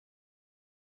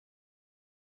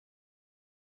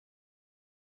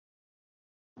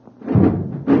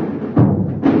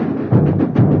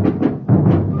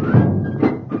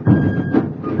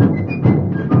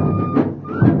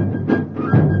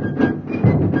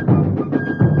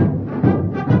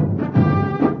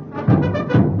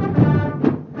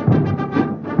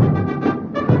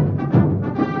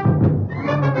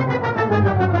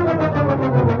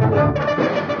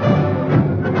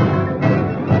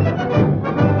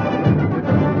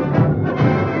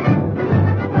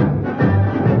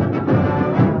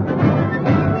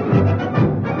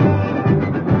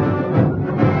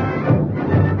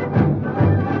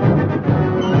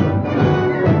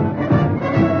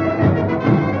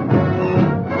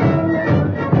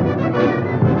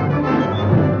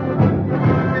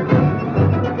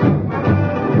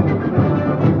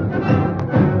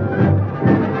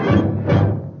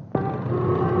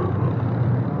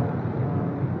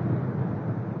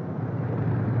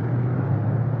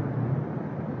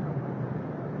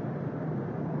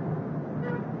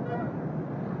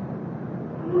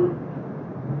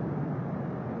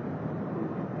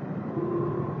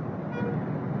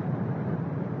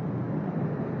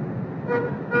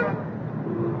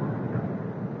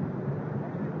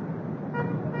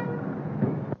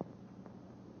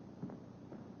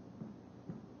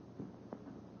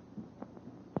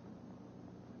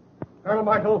Colonel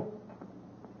Marshall,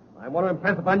 I want to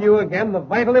impress upon you again the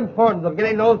vital importance of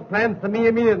getting those plans to me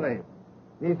immediately.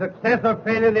 The success or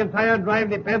failure of the entire drive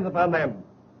depends upon them.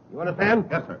 You understand?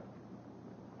 Yes, sir.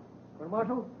 Colonel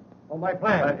Marshall, on my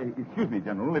plan. Excuse me,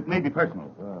 General. It may be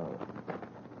personal. Oh.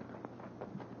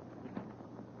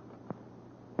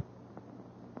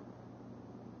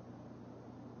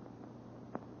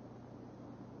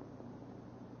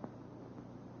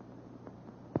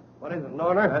 What is it, an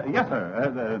order? Yes,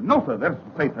 sir. No, sir. That's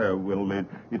to say, sir,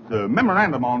 it's a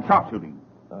memorandum on sharpshooting.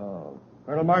 Oh.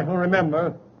 Colonel Marshall,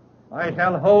 remember, I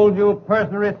shall hold you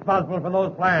personally responsible for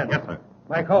those plans. Yes, sir.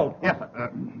 My coat. Yes,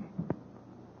 sir.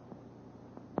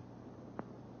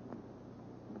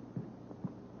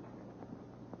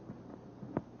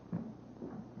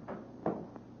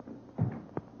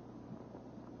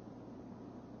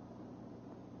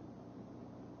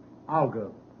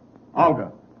 Olga.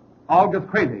 Olga's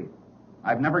crazy.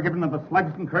 I've never given her the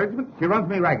slightest encouragement. She runs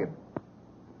me ragged.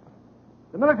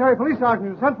 The military police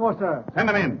sergeant is sent for, sir. Send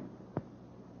him in.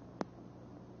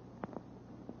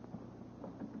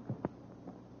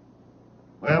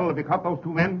 Well, have you caught those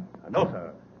two men? No,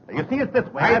 sir. You see, it's this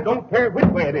way. I don't care which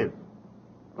way it is.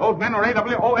 Those men are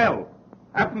AWOL.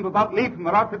 Absent without leave from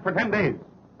their outfit for 10 days.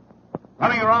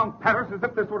 Running around Paris as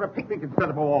if this were a picnic instead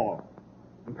of a war.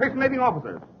 Impersonating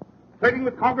officers. Trading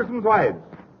with congressmen's wives.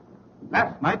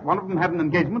 Last night, one of them had an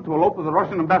engagement to elope with the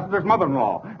Russian ambassador's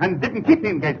mother-in-law and didn't keep the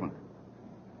engagement.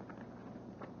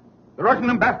 The Russian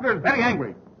ambassador is very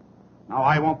angry. Now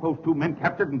I want those two men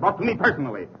captured and brought to me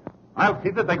personally. I'll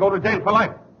see that they go to jail for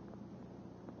life.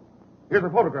 Here's a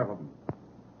photograph of them.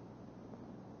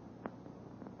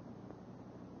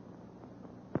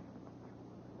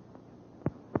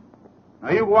 Now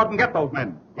you go out and get those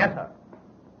men. Yes, sir.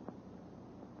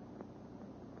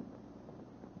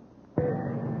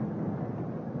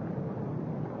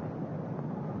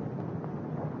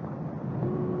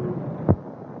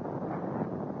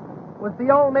 Was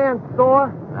the old man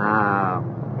sore? No.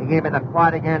 He gave me the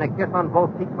quad again, a kiss on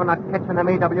both cheeks for not catching them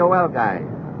AWL guys.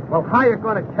 Well, how you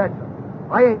going to catch him?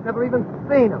 I ain't never even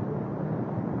seen him.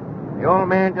 The old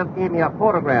man just gave me a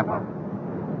photograph of him.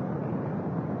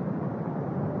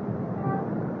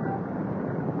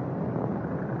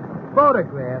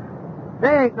 Photograph?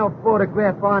 There ain't no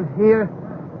photograph on here.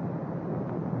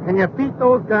 Can you beat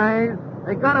those guys?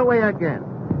 They got away again.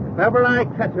 If ever I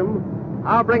catch them,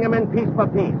 I'll bring them in piece for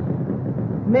piece.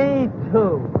 Me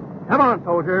too. Come on,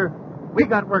 soldier. We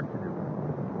got work to do.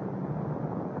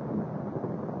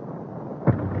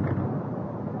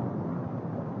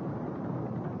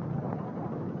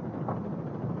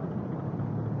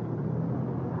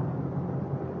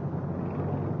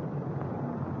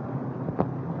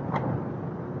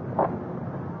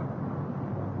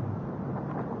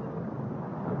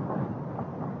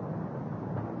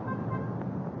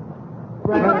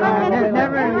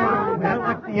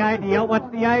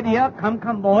 What's the idea?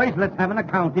 Come, boys. Let's have an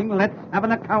accounting.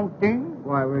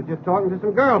 Why, we're just talking to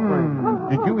some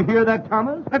girlfriends. Did you hear that,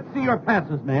 Thomas? Let's see your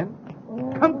passes, men.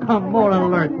 Come, more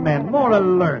alert, men, more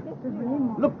alert.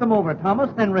 Look them over,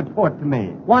 Thomas, then report to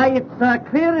me. Why, it's a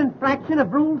clear infraction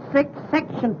of Rule 6,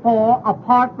 Section 4,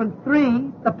 Apartment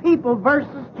 3, the people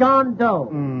versus John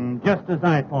Doe. Just as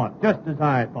I thought.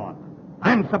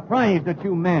 I'm surprised at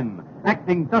you men,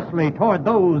 acting thusly toward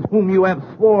those whom you have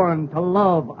sworn to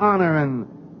love, honor, and...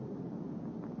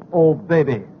 Oh,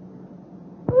 baby.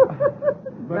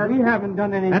 But we haven't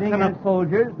done anything. That's enough,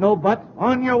 soldiers. No buts.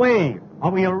 On your way, or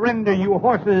we'll render you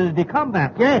horses de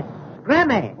combat. Yes,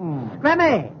 scrimmy.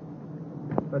 Scrimmy.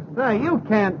 But, sir, you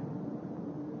can't...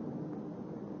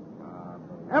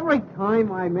 Every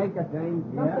time I make a thing...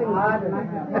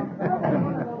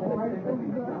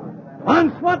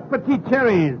 On swat, petite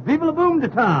cherries. Vive le boom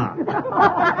d'etat.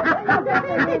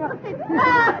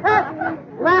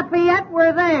 Lafayette,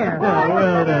 we're there.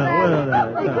 Well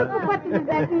done.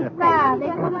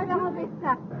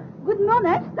 Vous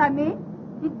demandez, Samé?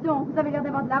 Dites donc, vous avez l'air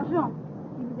d'avoir de l'argent.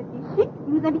 Si vous étiez chic,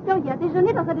 vous nous inviteriez à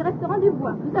déjeuner dans un des restaurants du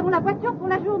bois. Nous avons la voiture pour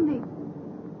la journée.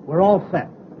 We're all set.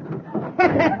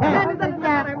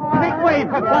 Make way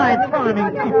for five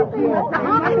charming people.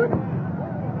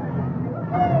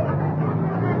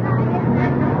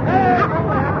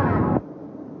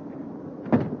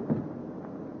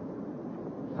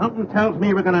 Something tells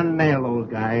me we're going to nail those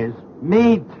guys.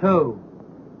 Me too.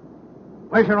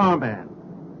 Where's your armband?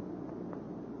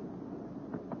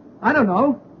 I don't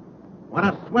know. What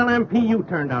a swell MP you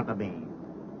turned out to be.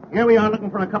 Here we are looking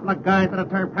for a couple of guys that'll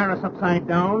turn Paris upside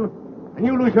down, and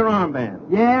you lose your armband.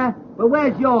 Yeah? But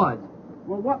where's yours?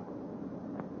 Well, what?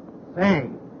 Say,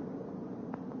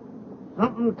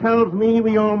 something tells me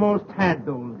we almost had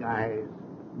those guys.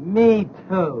 Me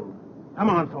too. Come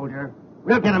on, soldier.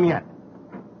 We'll get them yet.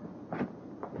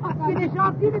 C'est des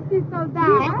gentils, les petits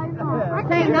soldats.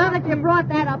 Say, now that you brought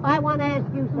that up, I want to ask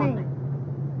you something.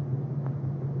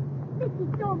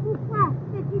 Petit homme,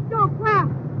 quoi?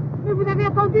 Mais vous avez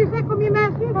entendu ça comme il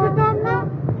m'insulte, cet homme-là?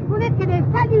 Vous n'êtes que des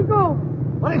saligots.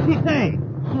 What did she say?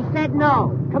 She said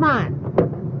no. Come on.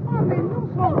 Oh, mais non,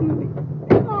 sorry.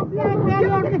 Oh, bien,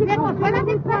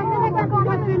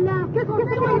 qu'est-ce que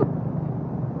c'est?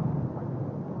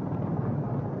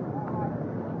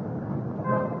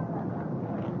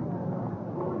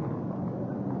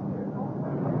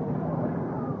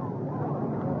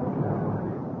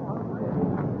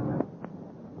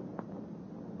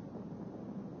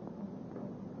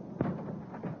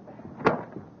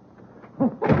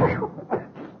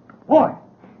 Boy!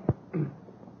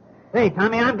 Hey,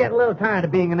 Tommy, I'm getting a little tired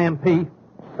of being an MP.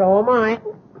 So am I.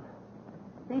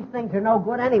 These things are no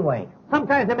good anyway.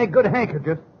 Sometimes they make good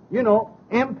handkerchiefs. You know,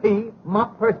 MP,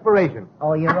 mop perspiration.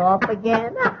 Oh, you're off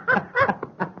again?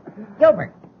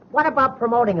 Gilbert, what about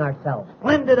promoting ourselves?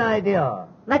 Splendid idea.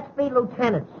 Let's be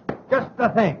lieutenants. Just the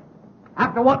thing.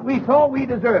 After what we saw, we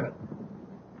deserve it.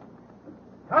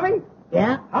 Tommy,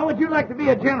 Yeah? how would you like to be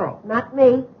a general? Not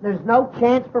me. There's no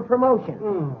chance for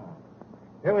promotion.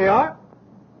 Here we are.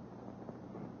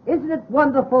 Isn't it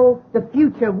wonderful the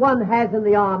future one has in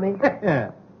the Army?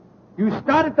 You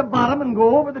start at the bottom and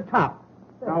go over the top.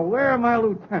 Now, where are my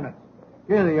lieutenants?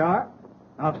 Here they are.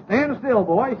 Now, stand still,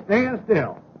 boy. Stand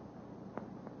still.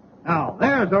 Now,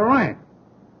 there's a rank.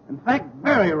 In fact,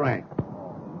 very rank.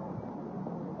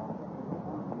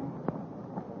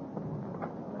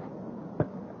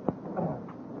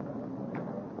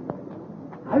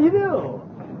 How do you do?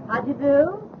 How'd you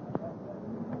do?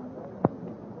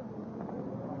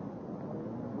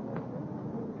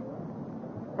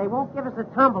 They won't give us a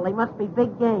tumble. They must be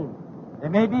big game. They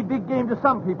may be big game to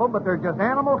some people, but they're just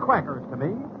animal crackers to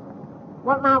me.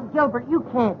 Well, now, Gilbert, you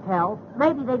can't tell.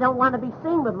 Maybe they don't want to be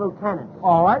seen with lieutenants.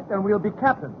 All right, then we'll be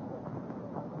captains.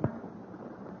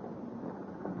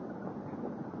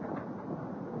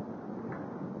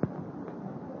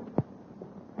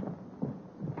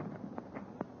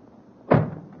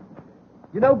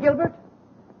 You know, Gilbert,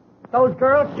 those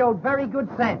girls showed very good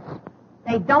sense.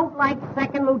 They don't like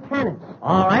second lieutenants.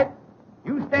 All right.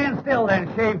 You stand still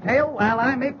then, Shavetail, while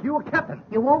I make you a captain.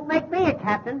 You won't make me a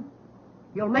captain.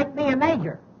 You'll make me a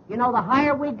major. You know, the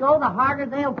higher we go, the harder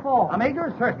they'll fall. A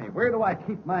major? Certainly. Where do I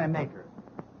keep my majors?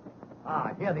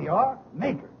 Ah, here they are.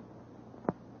 Majors.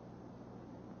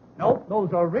 Nope,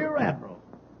 those are rear admirals.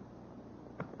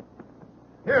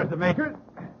 Here's the majors.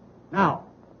 Now,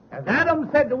 as Adam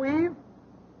said to Eve,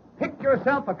 pick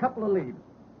yourself a couple of leaves.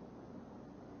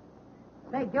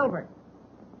 Say, Gilbert,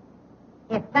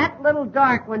 if that little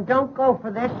dark one don't go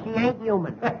for this, she ain't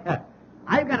human.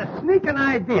 I've got a sneaking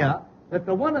idea that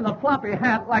the one in the floppy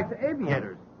hat likes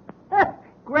aviators.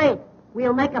 Great.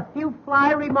 We'll make a few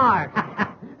fly remarks.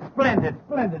 Splendid,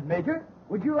 splendid, Major.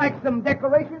 Would you like some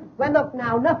decorations? Well, look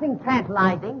now, nothing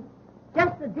tantalizing.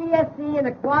 Just a DSC and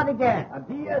a croix de guerre. A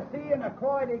DSC and a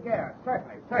croix de guerre.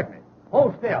 Certainly, certainly.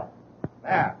 Hold still.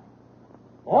 There.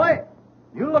 Boy,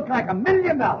 you look like $1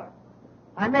 million.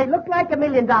 I may look like $1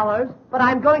 million, but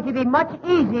I'm going to be much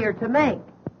easier to make.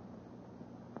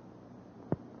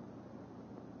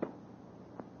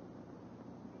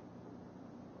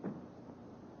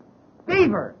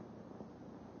 Beaver.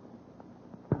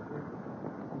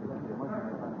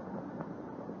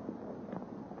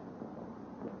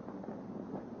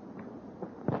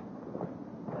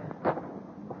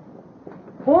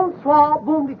 Bonsoir,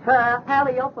 boom de terre,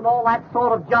 alley up, and all that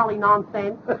sort of jolly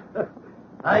nonsense.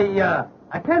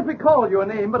 I can't recall your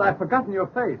name, but I've forgotten your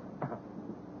face.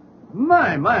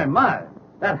 My.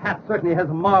 That hat certainly has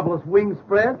a marvelous wing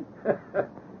spread.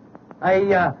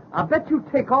 I bet you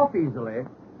take off easily.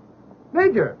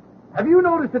 Major, have you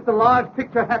noticed that the large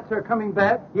picture hats are coming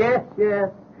back? Yes.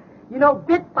 You know,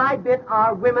 bit by bit,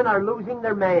 our women are losing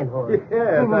their manhood.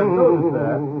 Yes, I've noticed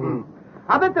that.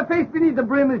 I bet the face beneath the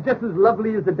brim is just as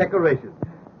lovely as the decorations.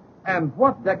 And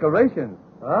what decorations?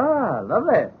 Ah,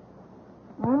 lovely.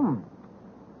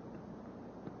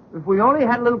 If we only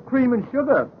had a little cream and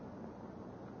sugar.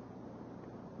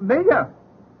 Major,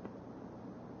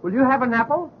 will you have an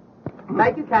apple?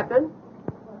 Thank you, Captain.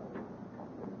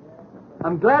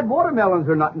 I'm glad watermelons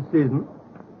are not in season.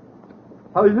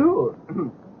 How do you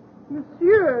do?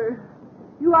 Monsieur,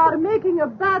 you are making a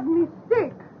bad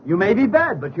mistake. You may be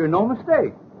bad, but you're no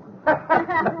mistake.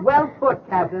 Well put,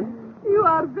 Captain. You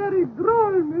are very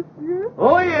droll, monsieur.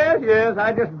 Oh, yes.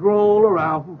 I just roll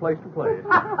around from place to place.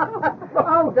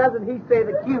 Oh, doesn't he say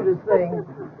the cutest things?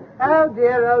 Oh,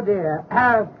 dear.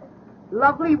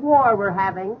 Lovely war we're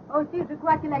having. Aussi, je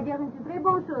crois que la guerre est une très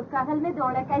bonne chose, car elle met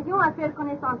donc l'occasion à faire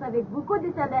connaissance avec beaucoup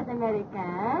de soldats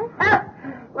américains.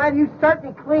 Well, you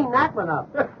certainly cleaned that one up.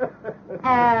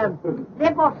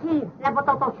 Débossy, la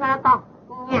bototo chanta.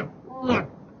 Nya, nya.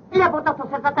 La bototo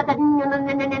chanta. Nya, nya.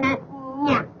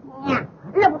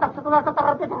 La bototo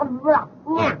chanta.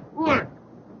 Nya, nya.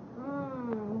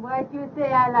 What you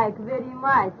say I like very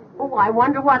much. Oh, I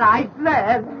wonder what I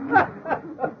said.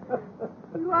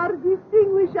 You are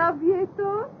distinguished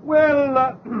aviator? Well,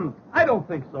 I don't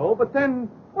think so, but then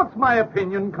what's my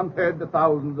opinion compared to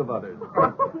thousands of others?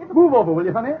 Move over, will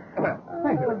you, honey?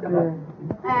 Thank you.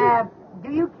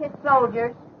 Do you kiss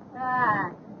soldiers?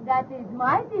 Ah, that is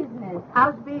my business.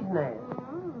 How's business?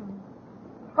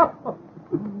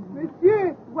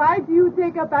 Monsieur, why do you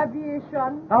take up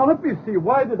aviation? Now, let me see.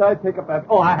 Why did I take up that?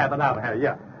 Oh, I have it out here,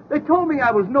 yeah. They told me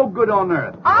I was no good on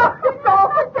Earth. Oh,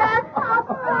 don't forget,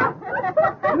 Papa.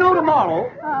 You know, tomorrow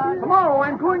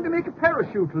I'm going to make a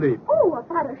parachute leap. Oh, a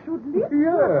parachute leap?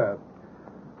 Yeah.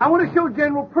 I want to show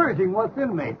General Pershing what's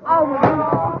in me. Oh,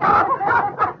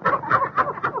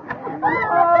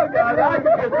 God, I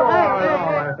can just go on.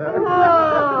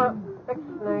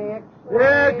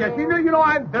 Yes. You know,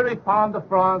 I'm very fond of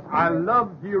France. I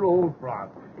love dear old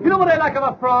France. You know what I like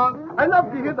about France? I love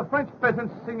to hear the French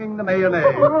peasants singing the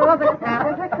Mayonnaise. Oh, the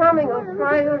camels are coming. Who's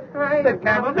crying? The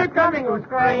camels are coming. Who's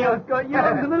crying? Yeah,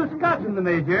 there's a little scotch in the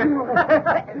Major.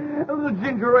 A little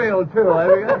ginger ale, too.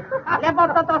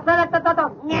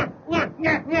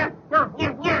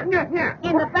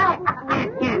 In the back.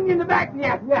 In the back,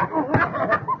 yeah.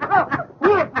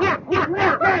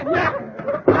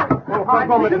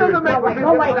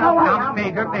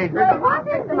 Major. What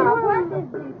is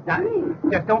this?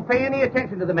 Just don't pay any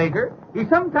attention to the Major. He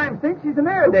sometimes thinks he's an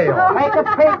Airedale. Take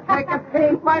a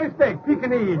peek. My mistake.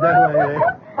 Pekingese, that way.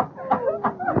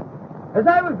 As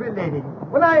I was relating,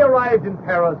 when I arrived in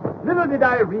Paris, little did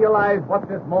I realize what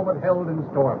this moment held in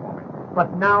store for me.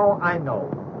 But now I know.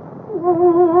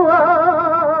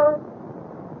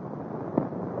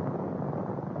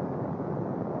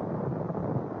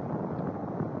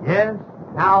 Yes,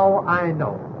 now I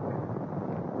know.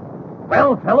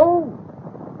 Well, fellow?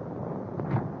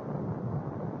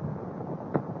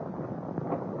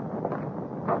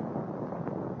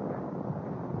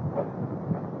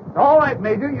 All right,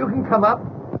 Major, you can come up.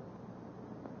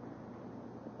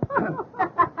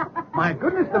 My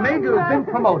goodness, the Major has been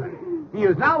promoted. He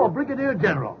is now a Brigadier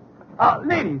General.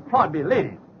 Ladies, pardon me,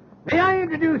 ladies. May I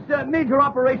introduce Major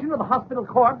Operation of the Hospital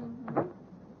Corps?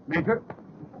 Major.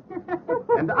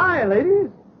 And I,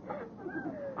 ladies,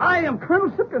 I am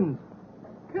Colonel Simpkins.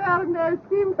 Colonel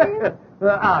Simpkins?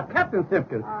 Captain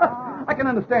Simpkins. I can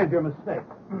understand your mistake.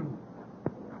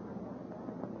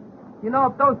 You know,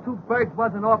 if those two birds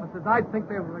wasn't officers, I'd think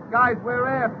they were the guys we're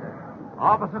after.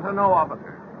 Officers or no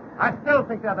officers, I still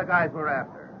think they're the guys we're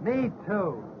after. Me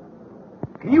too.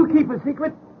 Can you keep a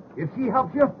secret if she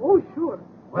helps you? Oh, sure.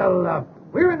 Well,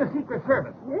 we're in the Secret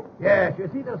Service. Yes? Yes, you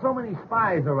see, there's so many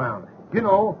spies around. You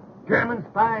know, German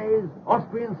spies,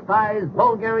 Austrian spies,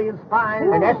 Bulgarian spies.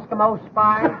 An Eskimo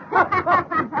spy.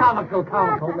 Comical,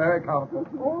 very comical.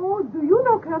 Oh, do you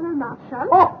know Colonel Marshall?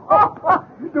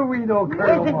 Do we know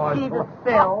Colonel Isn't she Marshall? the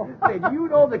sill? Say, do you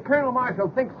know that Colonel Marshall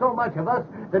thinks so much of us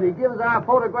that he gives our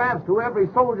photographs to every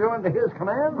soldier under his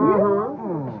command?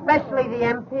 Especially the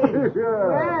MP.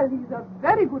 Sure. Well, he's a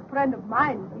very good friend of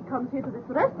mine. He comes here to this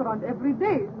restaurant every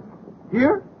day.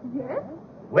 Here? Yes?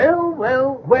 Well.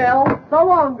 So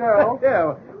long, girl.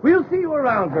 Yeah, we'll see you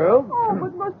around, girl. Oh,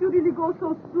 but must you really go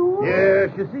so soon?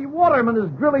 Yes, you see, Waterman is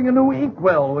drilling a new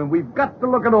inkwell, and we've got to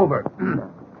look it over.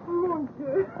 Mon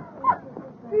Dieu.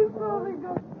 He's really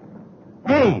good.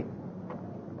 Hey!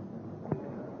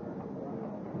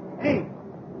 Hey!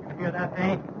 You hear that,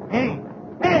 hey?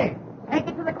 Hey! Take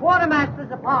it to the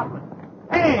quartermaster's apartment.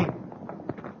 Hey!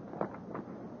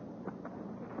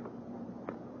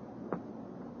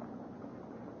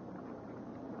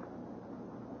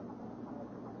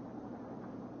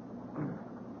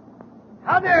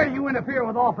 How dare you interfere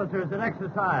with officers at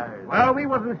exercise? Well, we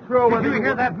wasn't sure Did whether you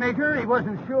hear that, Major? He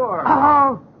wasn't sure.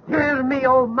 Oh, dear me,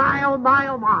 oh my.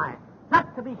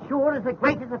 Not to be sure is the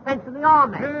greatest offense in the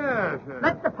army. Yes.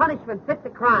 Let the punishment fit the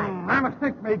crime. I must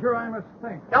think, Major, I must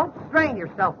think. Don't strain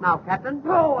yourself now, Captain.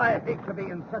 Oh, I hate to be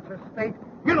in such a state.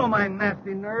 You know my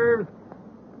nasty nerves.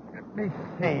 Let me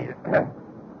see.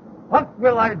 What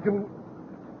will I do?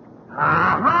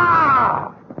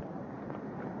 Aha!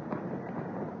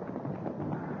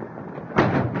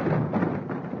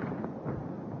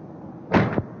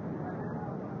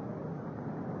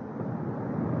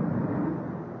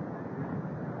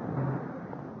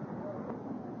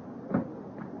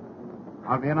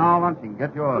 I'll be in all lunching.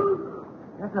 Get yours.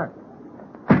 Yes, sir.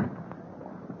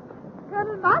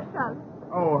 Colonel Marshall.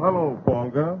 Oh, hello,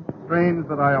 Polga. Strange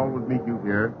that I always meet you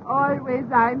here. Always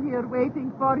I'm here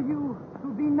waiting for you to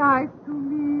be nice to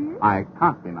me. I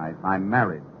can't be nice. I'm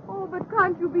married. Oh, but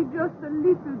can't you be just a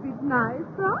little bit nice,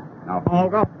 huh? Now,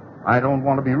 Polga, I don't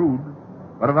want to be rude,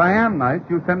 but if I am nice,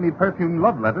 you send me perfumed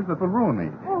love letters that will ruin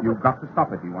me. Oh, You've got to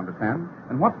stop it, you understand?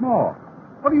 And what's more,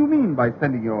 what do you mean by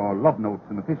sending your love notes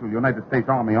in official United States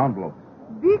Army envelopes?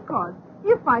 Because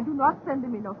if I do not send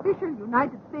them in official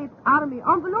United States Army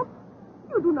envelopes,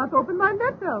 you do not open my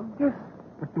letter. Yes.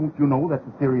 But don't you know that's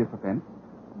a serious offense?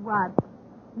 What?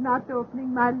 Not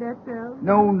opening my letter?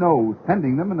 No,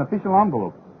 sending them in official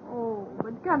envelopes. Oh,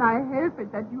 but can I help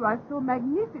it that you are so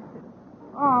magnificent?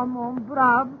 Oh, mon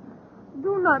brave.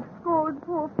 Do not scold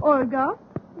poor Olga.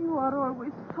 You are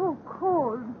always so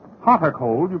cold. Hot or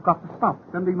cold, you've got to stop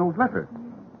sending those letters.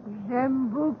 J'aime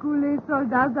beaucoup les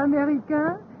soldats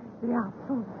américains. They are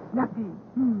so snappy.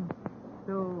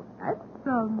 So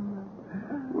handsome.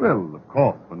 Well, of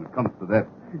course, when it comes to that,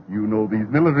 you know these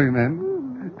military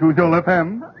men. To your left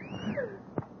hand.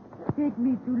 Take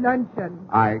me to luncheon.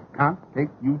 I can't take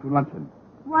you to luncheon.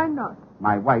 Why not?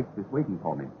 My wife is waiting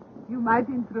for me. You might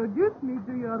introduce me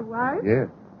to your wife. Yes,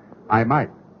 I might,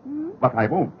 but I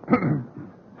won't.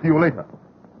 See you later.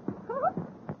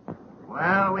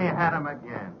 Well, we had him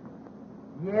again.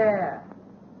 Yeah.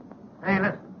 Hey,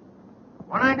 listen.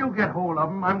 When I do get hold of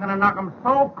them, I'm going to knock them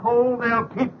so cold they'll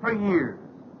keep for years.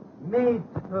 Me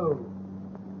too.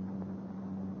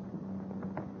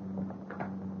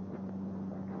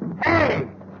 Hey!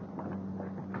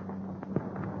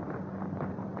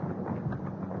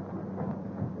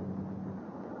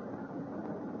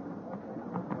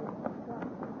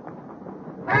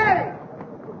 Hey!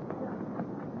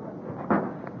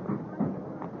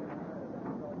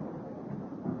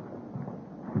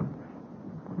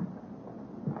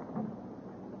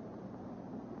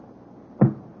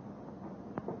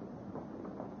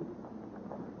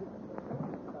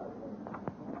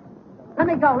 Let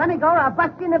me go, or I'll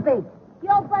bust you in the beak.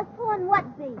 You'll bust who and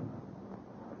what beat?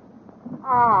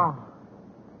 Oh.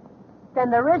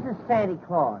 Then there is a Santa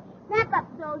Claus. Snap up,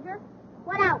 soldier.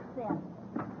 What outfit?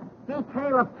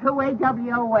 Detail of 2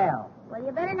 AWOL. Well,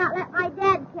 you better not let my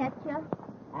dad catch you.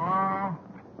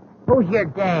 Who's your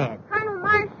dad? Colonel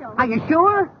Marshall. Are you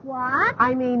sure? What?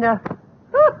 I mean,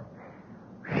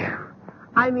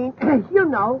 you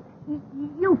know,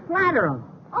 you flatter him.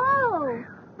 Oh,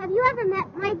 have you ever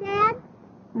met my dad?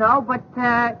 No, but,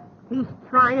 he's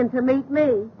trying to meet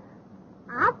me.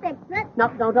 I'll fix it. No,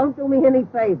 don't do me any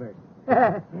favors.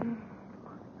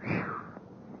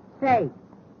 Say,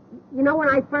 you know, when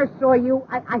I first saw you,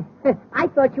 I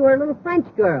thought you were a little French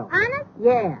girl. Honest?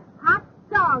 Yeah. Hot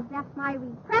dogs, that's my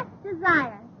repressed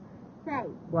desire. Say,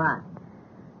 What?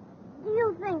 do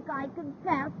you think I could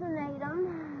fascinate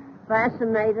him?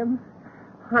 Fascinate him?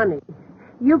 Honey,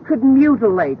 you could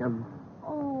mutilate him.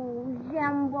 Oh,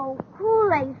 j'aime beaucoup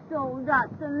les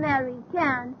soldats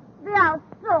américains. They are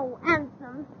so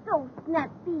handsome, so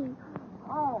snappy.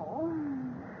 Oh.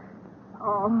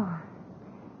 Oh,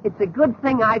 it's a good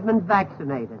thing I've been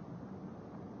vaccinated.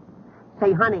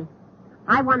 Say, honey,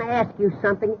 I want to ask you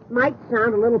something. It might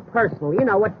sound a little personal, you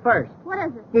know, at first. What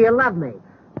is it? Do you love me?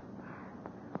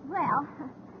 Well,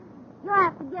 you'll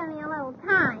have to give me a little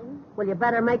time. Well, you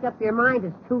better make up your mind.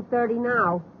 It's 2:30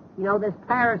 now. You know, this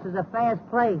Paris is a fast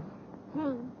place. Gee,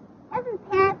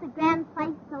 isn't Paris a grand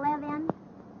place to live in?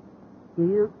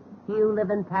 Do you live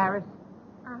in Paris?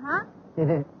 Uh-huh.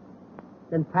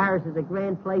 Then Paris is a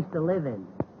grand place to live in.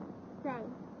 Say,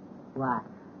 What?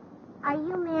 are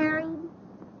you married?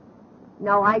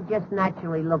 No, I just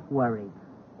naturally look worried.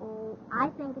 Oh, I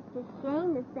think it's a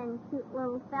shame to send cute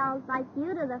little fellows like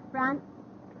you to the front.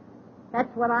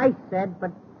 That's what I said,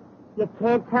 but you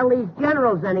can't tell these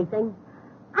generals anything.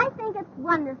 I think it's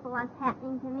wonderful us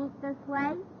happening to meet this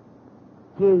way.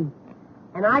 Gee,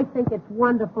 and I think it's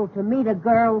wonderful to meet a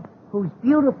girl who's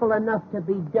beautiful enough to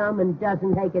be dumb and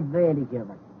doesn't take advantage of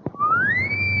it.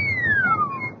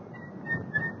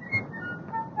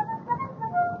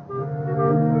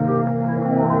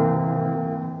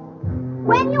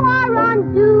 When you are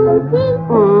on duty,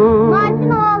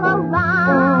 marching all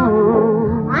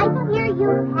around, I can hear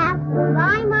you pass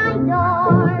by my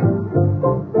door.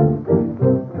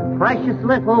 Precious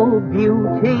little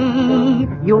beauty,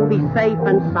 you'll be safe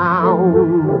and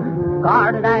sound,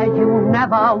 guarded as you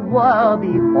never were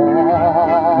before.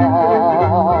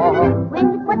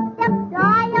 When your footsteps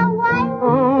die away,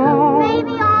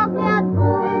 maybe I'll get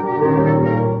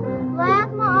home.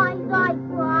 Last night I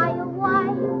cry away.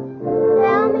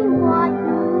 Tell me what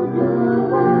to do.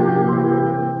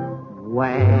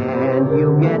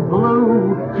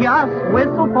 just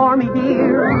whistle for me,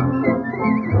 dear.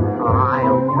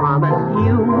 I'll promise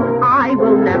you I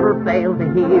will never fail to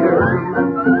hear.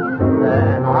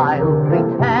 Then I'll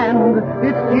pretend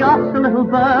it's just a little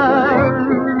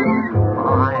bird.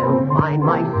 I'll find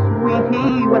my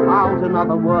sweetie without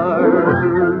another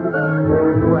word.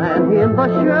 When in the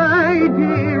shade,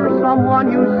 dear,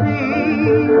 someone you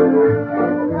see.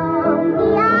 Don't be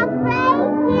afraid,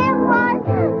 dear, for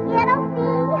it'll be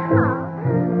me.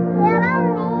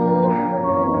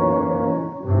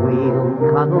 We'll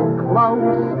cuddle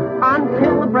close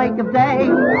until the break of day,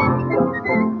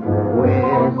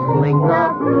 whistling the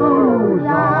blues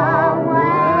away.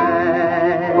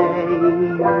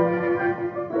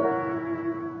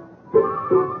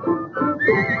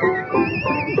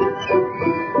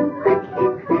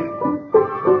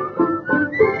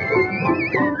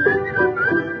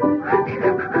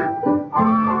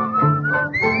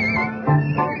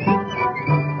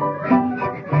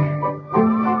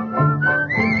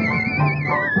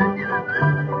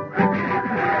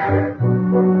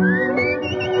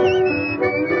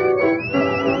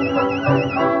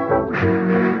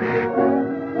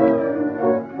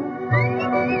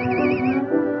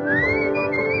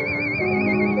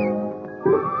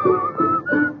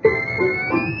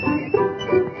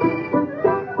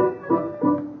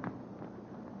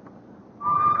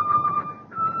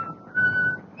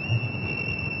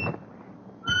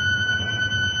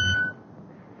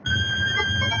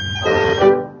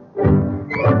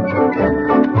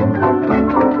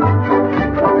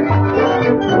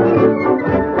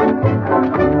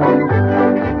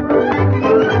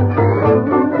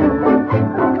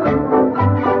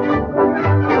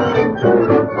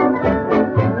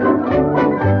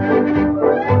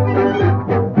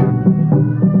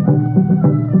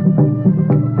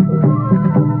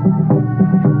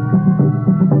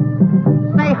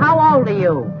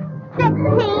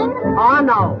 Oh,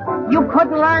 no. You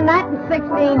couldn't learn that in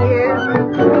 16 years.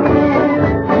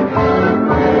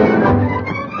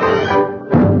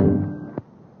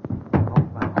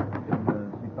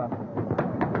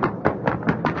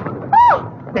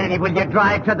 Danny, will you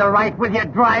drive to the right? Will you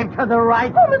drive to the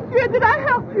right? Oh, monsieur, did I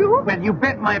help you? Well, you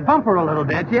bent my bumper a little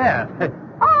bit, yes.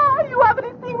 Ah, you have an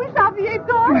extinguished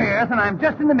aviator? Yes, and I'm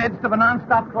just in the midst of a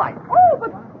non-stop flight. Oh,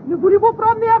 but ne voulez-vous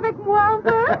promener avec moi un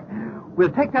peu?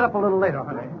 We'll take that up a little later,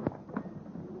 honey.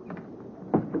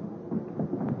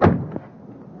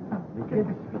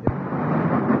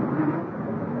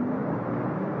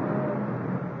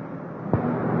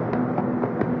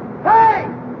 Hey!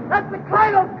 That's the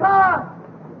Caldwell car!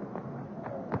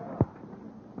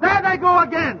 There they go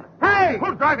again! Hey!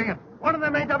 Who's driving it? One of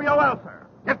them AWL, sir.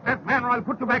 Get that man or I'll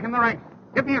put you back in the ranks.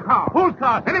 Give me your car. Whose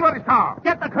car? Anybody's car.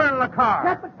 Get the colonel a car.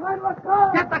 Get the Caldwell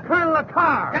car! Get the colonel a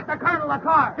car. Get the Colonel a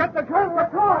car! Get the colonel a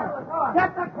car.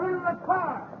 Get the Colonel a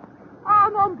car! Ah,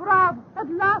 mon brave, at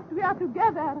last we are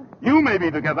together. You may be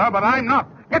together, but I'm not.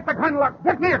 Get the colonel.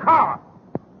 Get me a car.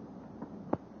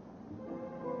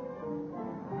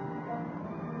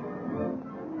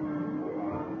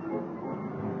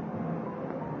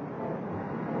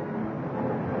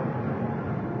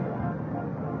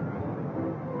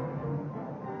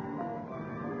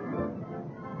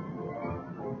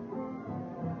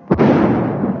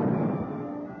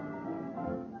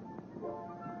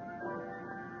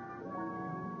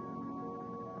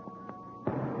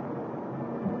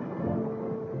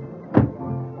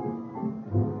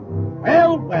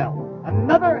 Well,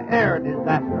 another air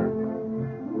disaster.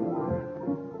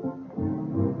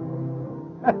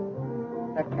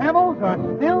 The camels are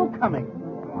still coming.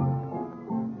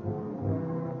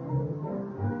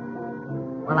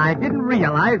 Well, I didn't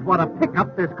realize what a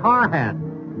pickup this car had.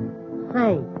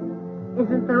 Say,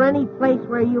 isn't there any place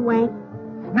where you ain't?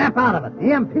 Snap out of it. The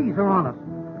MPs are on us.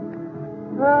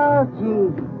 Oh,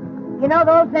 gee. You know,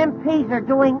 those MPs are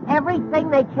doing everything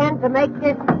they can to make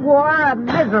this war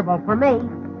miserable for me.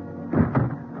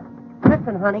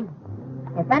 Listen, honey,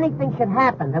 if anything should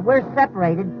happen that we're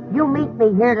separated, you meet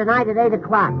me here tonight at 8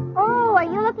 o'clock. Oh, are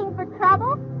you looking for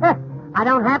trouble? I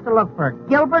don't have to look for it.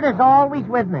 Gilbert is always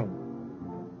with me.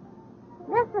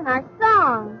 Listen, our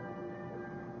song.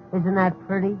 Isn't that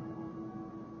pretty?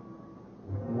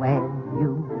 When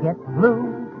you get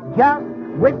blue, just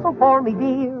whistle for me,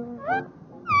 dear.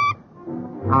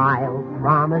 I'll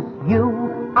promise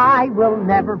you I will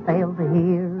never fail to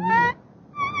hear.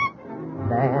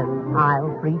 Then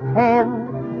I'll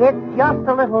pretend it's just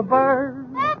a little bird.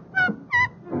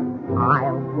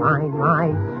 I'll find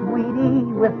my sweetie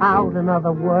without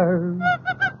another word.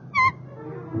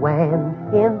 When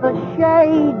in the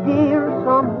shade, dear,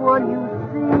 someone you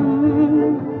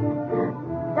see.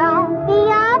 Don't be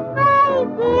afraid,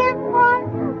 dear, for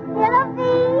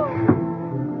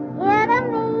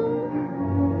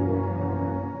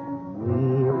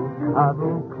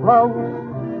close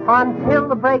until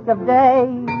the break of day.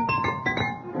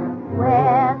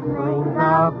 When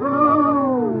the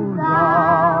blues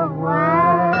away.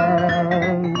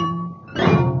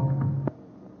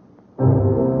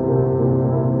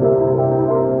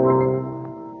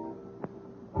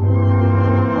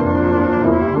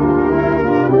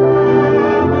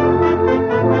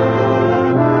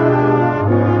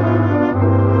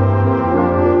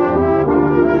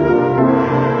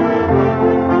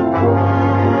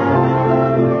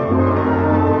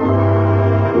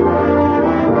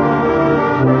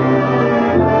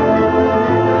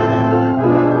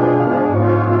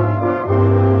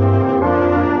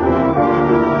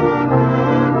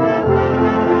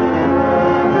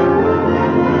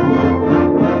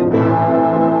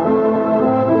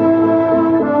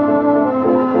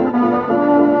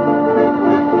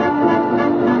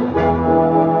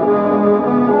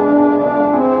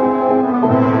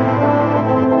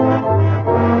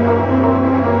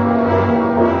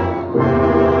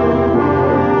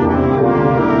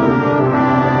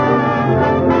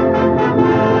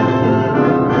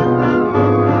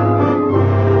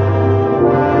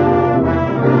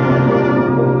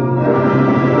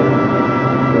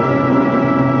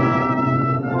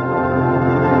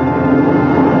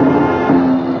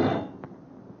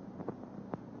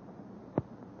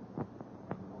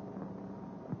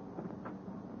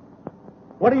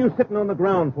 What are you sitting on the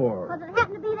ground for? Because it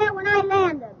happened to be there when I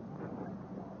landed.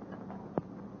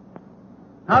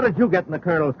 How did you get in the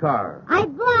colonel's car? I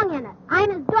belong in it. I'm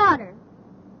his daughter.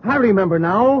 I remember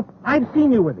now. I've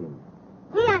seen you with him.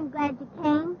 Gee, I'm glad you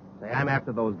came. Say, I'm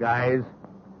after those guys.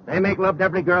 They make love to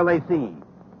every girl they see.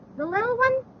 The little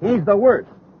one? He's the worst.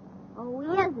 Oh,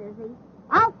 he is he?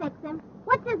 I'll fix him.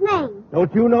 What's his name?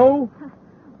 Don't you know?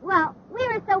 Well, we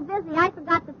were so busy I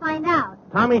forgot to find out.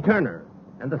 Tommy Turner.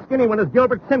 And the skinny one is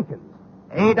Gilbert Simpkins.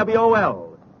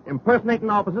 AWOL.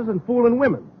 Impersonating officers and fooling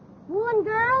women. Fooling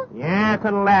girls? Yes,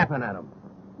 and laughing at them.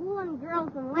 Fooling girls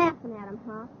and laughing at 'em,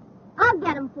 huh? I'll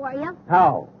get 'em for you.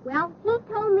 How? Well, he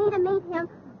told me to meet him.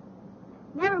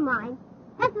 Never mind.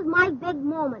 This is my big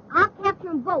moment. I'll capture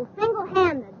 'em both,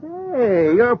 single-handed.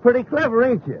 Hey, you're pretty clever,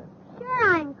 ain't you? Sure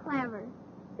I'm clever.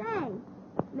 Say,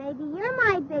 maybe you're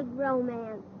my big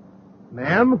romance.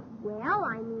 Ma'am? Well,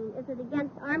 I mean, is it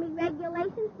against Army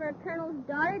regulations for a colonel's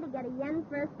daughter to get a yen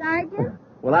for a sergeant?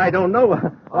 Well, I don't know.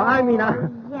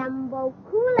 Jumbo,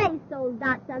 Kool-Aid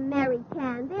soldats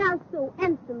American. They are so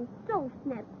handsome, so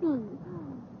snappy.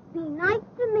 Be nice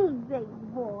to me, big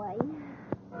boy.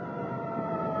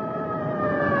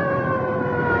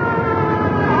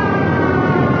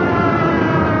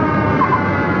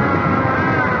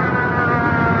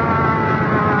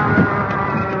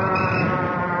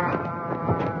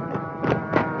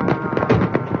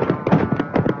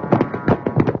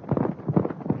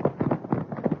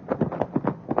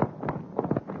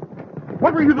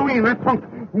 What were you doing in that trunk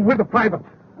with the private?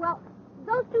 Well,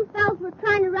 those two fellows were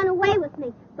trying to run away with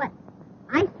me, but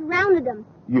I surrounded them.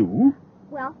 You?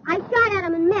 Well, I shot at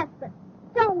them and missed, but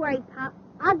don't worry, Pop.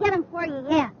 I'll get them for you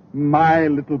yet. My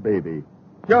little baby.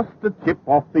 Just a chip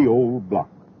off the old block.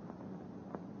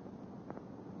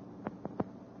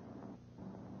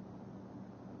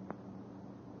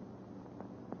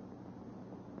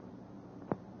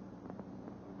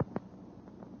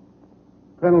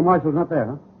 Colonel Marshall's not there,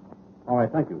 huh? All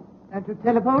right, thank you. Can't you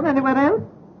telephone anywhere else?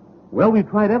 Well, we've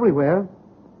tried everywhere.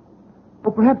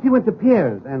 Oh, perhaps he went to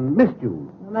Pierre's and missed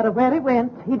you. No matter where he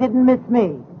went, he didn't miss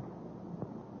me.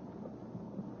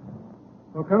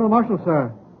 Oh, Colonel Marshall,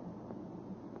 sir.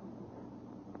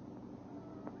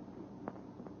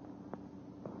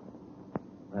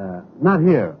 Not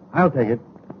here. I'll take it.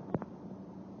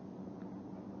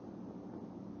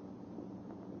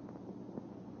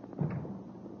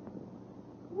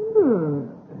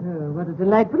 What a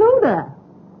delightful odor.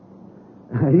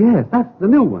 Yes, that's the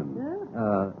new one.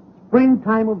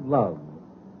 Springtime of Love.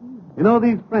 You know,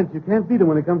 these French, you can't beat them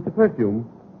when it comes to perfume.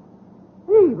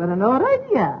 Hey, what an odd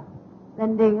idea.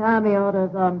 Sending army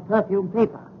orders on perfume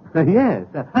paper. Yes.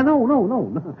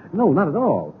 No, not at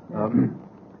all.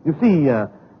 You see,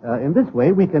 in this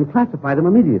way, we can classify them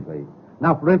immediately.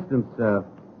 Now, for instance,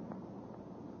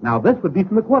 now this would be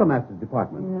from the quartermaster's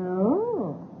department.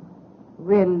 Oh.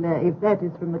 Well, if that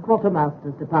is from the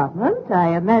quartermaster's department,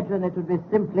 I imagine it would be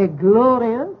simply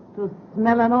glorious to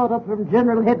smell an order from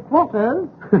General Headquarters.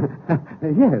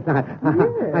 Yes,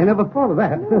 I never thought of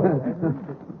that.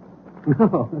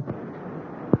 No.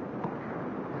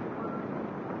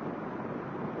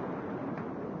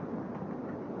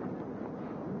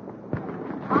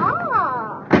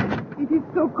 It is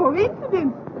so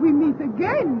coincident. We meet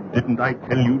again. Didn't I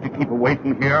tell you to keep away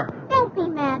from here? Don't be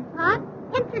mad, Pop.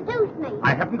 In introduce me.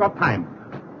 I haven't got time.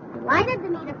 Delighted to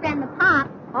meet a friend of Pop.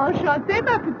 Enchanté,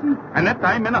 ma petite. Annette,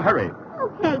 I'm in a hurry.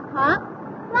 Okay, Pop.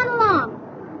 Run along.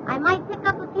 I might pick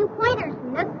up a few pointers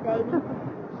from this baby.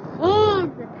 She's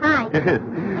the type.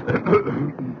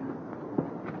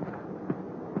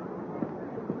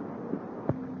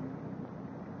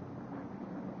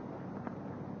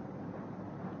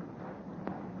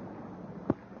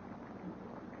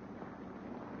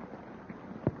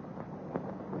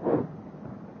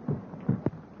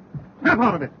 Snap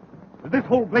out of it. Is this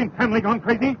whole blamed family gone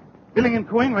crazy? Billing and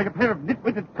cooing like a pair of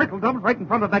nitwitted turtle doves right in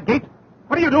front of that gate?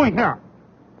 What are you doing here?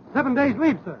 7 days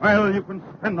leave, sir. Well, you can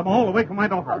spend them all away from my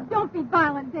daughter. Oh, don't be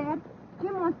violent, Dad.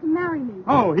 Jim wants to marry me.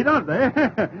 Oh, he does, eh?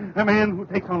 A man who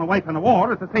takes on a wife in a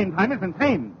war at the same time is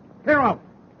insane. Clear out.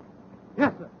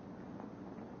 Yes, sir.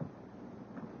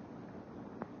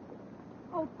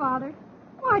 Oh, Father,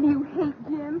 why do you hate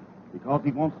Jim? Because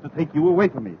he wants to take you away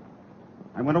from me.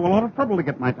 I went to a lot of trouble to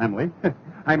get my family.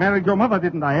 I married your mother,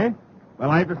 didn't I, eh?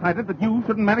 Well, I've decided that you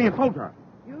shouldn't marry a soldier.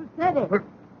 You said it.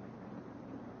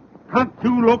 Can't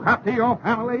you look after your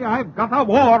family? I've got a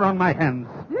war on my hands.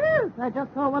 Yes, I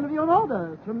just saw one of your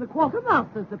orders from the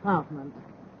quartermaster's department.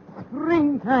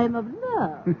 Springtime of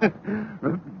love.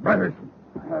 Brothers.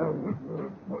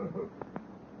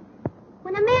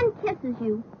 When a man kisses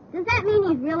you, does that mean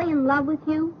he's really in love with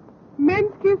you?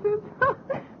 Men's kisses?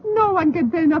 No one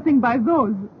can tell nothing by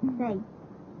those. Say,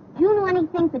 do you know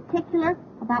anything particular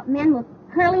about men with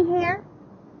curly hair?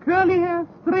 Curly hair,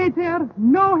 straight hair,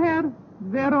 no hair,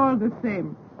 they're all the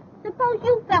same. Suppose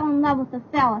you fell in love with a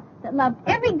fella that loved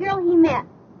every girl he met.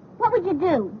 What would you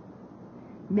do?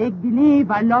 Make believe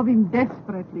I love him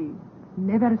desperately.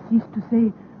 Never cease to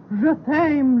say, je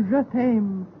t'aime, je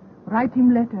t'aime. Write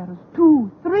him letters,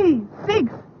 2, 3,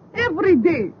 6, every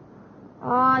day.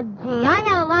 Oh, gee, I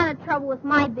had a lot of trouble with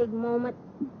my big moment.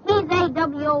 He's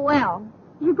AWOL.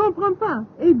 Je comprends pas.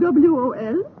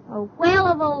 AWOL? A whale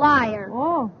of a liar.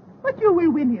 Oh, but you will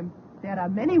win him. There are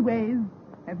many ways.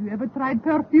 Have you ever tried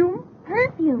perfume?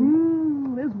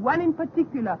 Perfume? There's one in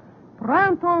particular.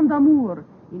 Printemps d'amour.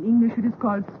 In English it is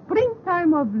called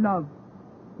Springtime of Love.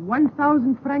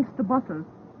 1,000 francs the bottle.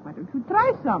 Why don't you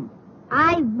try some?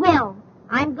 I will.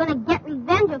 I'm going to get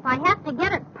revenge if I have to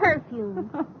get it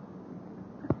perfume.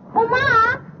 Oh,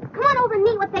 Ma, come on over and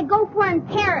meet what they go for in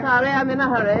Paris. Sorry, I'm in a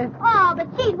hurry. Oh, but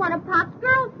she's one of Pop's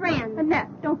girlfriends. Annette,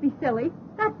 don't be silly.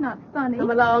 That's not funny.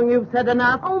 Come along, you've said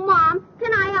enough. Oh, Mom,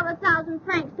 can I have 1,000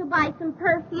 francs to buy some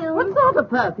perfume? What sort of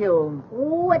perfume?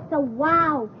 Oh, it's a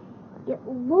wow. It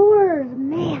lures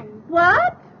men.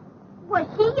 What? Well,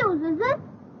 she uses it.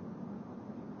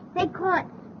 They call it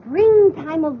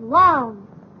Springtime of Love.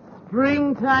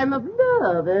 Springtime of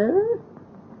love, eh?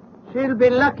 She'll be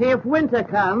lucky if winter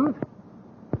comes.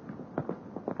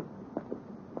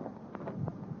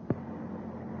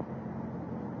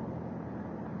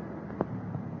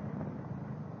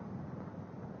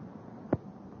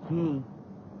 Gee.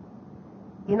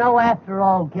 You know, after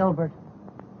all, Gilbert,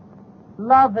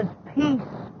 love is peace,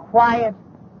 quiet,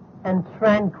 and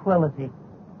tranquility.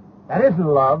 That isn't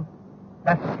love.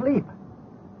 That's sleep.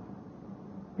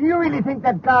 Do you really think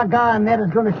that Gaga Annette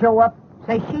is going to show up?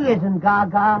 Say, she isn't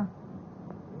Gaga.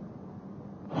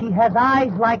 She has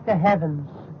eyes like the heavens,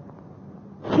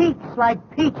 cheeks like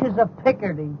peaches of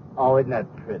Picardy. Oh, isn't that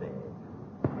pretty?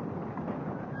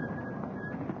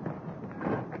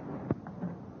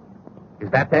 Is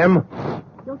that them?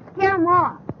 You'll scare them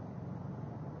off.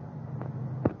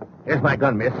 Here's my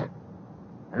gun, miss.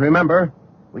 And remember,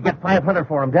 we get 500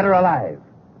 for them, dead or alive.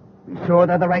 Be sure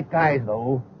they're the right guys,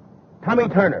 though. Tommy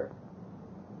Turner.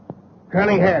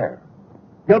 Curly hair.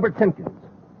 Gilbert Simpkins.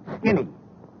 Skinny.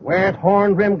 Wears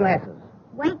horn-rimmed glasses.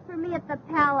 Wait for me at the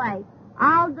Palais.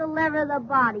 I'll deliver the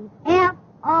bodies.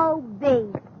 F.O.B.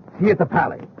 See you at the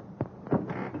Palais.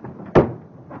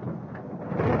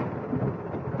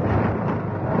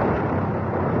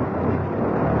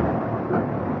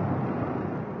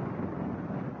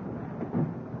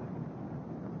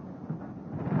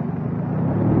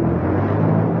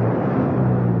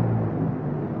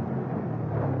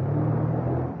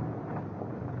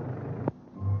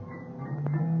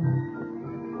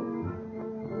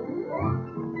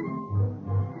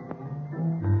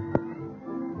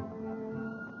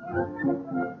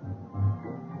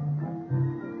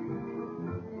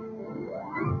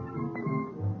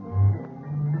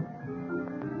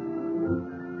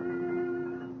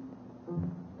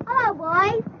 Hello,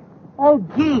 boys. Oh,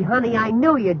 gee, honey, I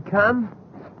knew you'd come.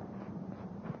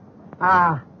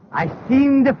 Ah, I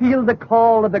seem to feel the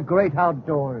call of the great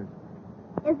outdoors.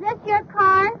 Is this your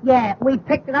car? Yeah, we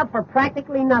picked it up for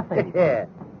practically nothing. Yeah.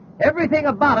 Everything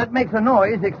about it makes a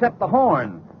noise except the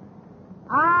horn.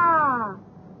 Ah,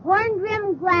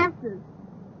 horn-rimmed glasses.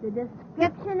 The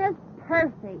description is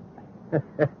perfect.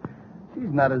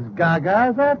 She's not as gaga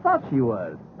as I thought she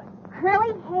was.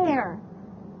 Curly hair.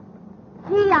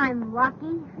 Gee, I'm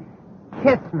lucky.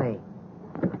 Kiss me.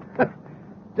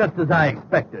 Just as I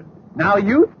expected. Now,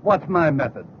 youth, what's my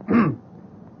method?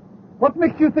 What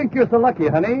makes you think you're so lucky,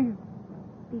 honey?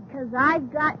 Because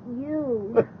I've got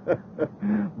you.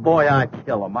 Boy, I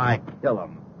kill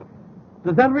him.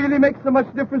 Does that really make so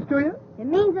much difference to you? It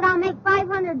means that I'll make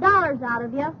 $500 out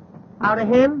of you. Out of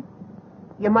him?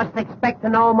 You must expect to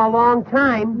know him a long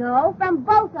time. No, from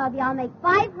both of you, I'll make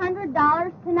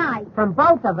 $500 tonight. From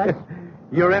both of us.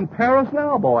 You're in Paris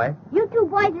now, boy. You two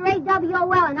boys are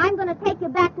AWOL, and I'm going to take you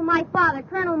back to my father,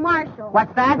 Colonel Marshall.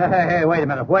 What's that? Hey, wait a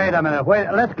minute.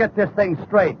 Let's get this thing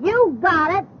straight. You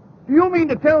got it. Do you mean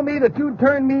to tell me that you'd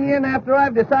turn me in after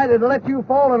I've decided to let you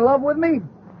fall in love with me?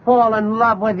 Fall in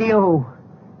love with you.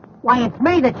 Why, it's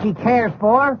me that she cares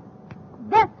for.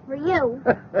 This for you.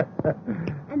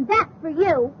 And that for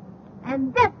you.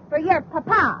 And this for your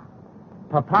papa.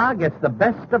 Papa gets the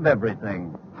best of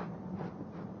everything.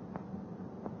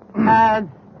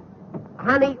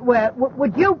 Honey,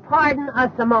 would you pardon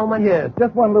us a moment? Yes,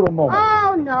 just one little moment.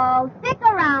 Oh, no. Stick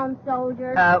around,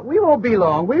 soldiers. We won't be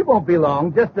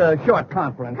long. Just a short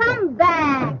conference. Come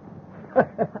back.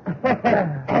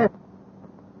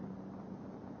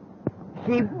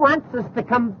 She wants us to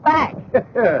come back.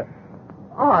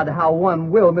 Odd how one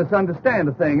will misunderstand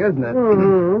a thing, isn't it?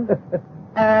 Mm-hmm.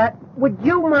 Would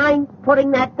you mind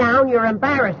putting that down? You're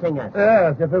embarrassing us.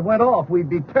 Yes, if it went off, we'd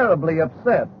be terribly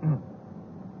upset.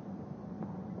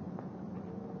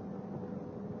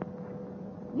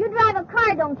 You drive a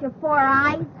car, don't you, Four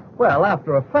Eyes? Well,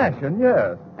 after a fashion,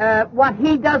 yes. What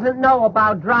he doesn't know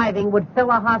about driving would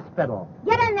fill a hospital.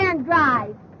 Get in there and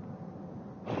drive.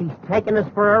 She's taking us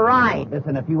for a ride.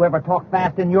 Listen, if you ever talk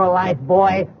fast in your life,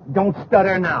 boy, don't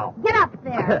stutter now. Get up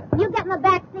there. You get in the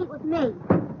back seat with me.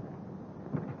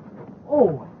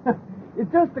 Oh,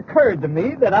 it just occurred to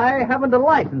me that I haven't a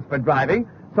license for driving,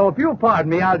 so if you'll pardon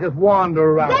me, I'll just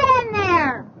wander around. Get in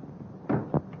there.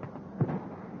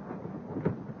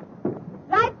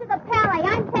 Drive to the Palais.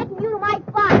 I'm taking you to my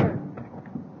father.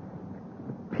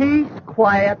 Peace,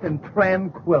 quiet, and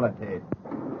tranquility.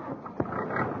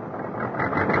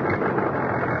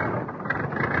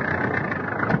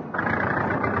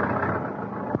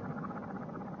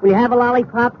 Will you have a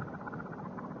lollipop?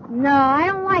 No, I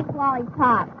don't like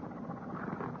lollipops.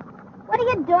 What are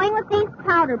you doing with these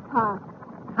powder puffs?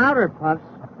 Powder puffs?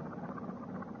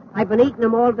 I've been eating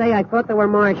them all day. I thought they were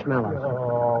marshmallows.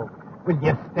 Oh, will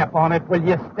you step on it?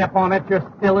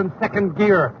 You're still in second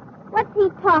gear. What's he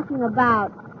talking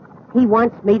about? He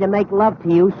wants me to make love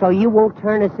to you so you won't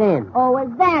turn us in. Oh,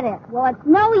 is that it? Well, it's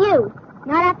no use.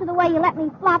 Not after the way you let me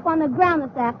flop on the ground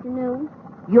this afternoon.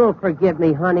 You'll forgive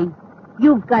me, honey.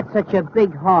 You've got such a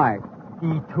big heart.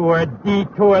 Detour.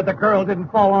 The girl didn't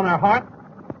fall on her heart.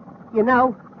 You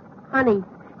know, honey,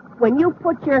 when you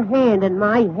put your hand in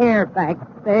my hair back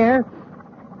there,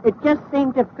 it just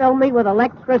seemed to fill me with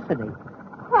electricity.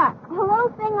 What? A little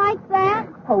thing like that?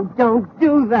 Oh, don't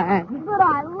do that. But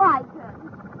I like it.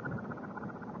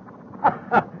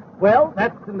 Well,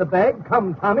 that's in the bag.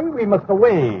 Come, Tommy, we must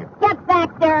away. Get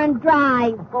back there and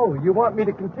drive. Oh, you want me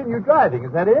to continue driving,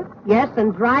 is that it? Yes,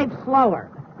 and drive slower.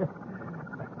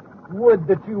 Would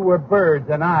that you were birds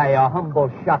and I a humble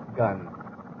shotgun.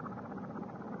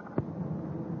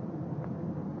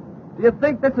 Do you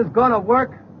think this is going to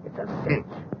work? It's a cinch.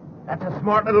 That's a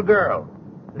smart little girl.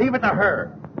 Leave it to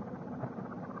her.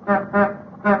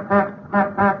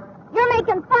 You're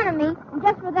making fun of me, and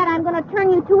just for that I'm going to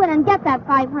turn you to it and get that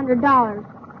 $500.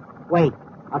 Wait,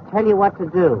 I'll tell you what to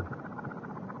do.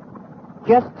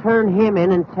 Just turn him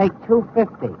in and take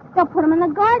 $250. They'll put him in the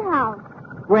guardhouse.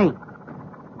 Great.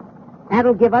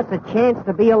 That'll give us a chance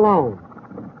to be alone.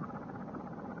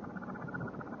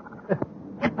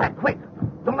 Get back, quick.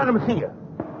 Don't let him see you.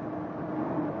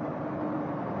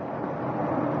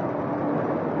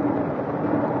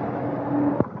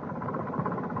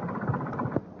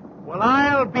 Well,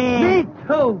 I'll be... Me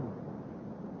too.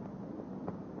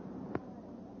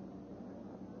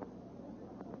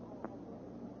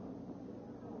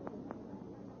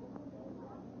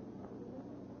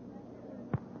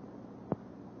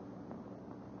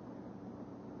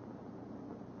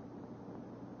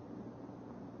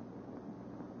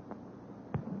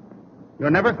 You're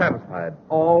never satisfied,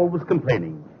 always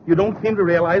complaining. You don't seem to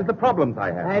realize the problems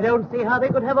I have. I don't see how they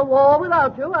could have a war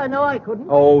without you. I know I couldn't.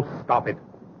 Oh, stop it.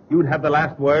 You'd have the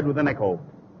last word with an echo.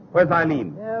 Where's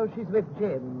Eileen? Oh, she's with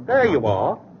Jim. There you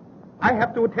are. I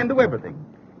have to attend to everything.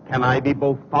 Can I be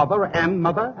both father and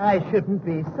mother? I shouldn't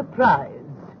be surprised.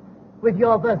 With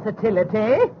your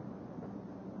versatility.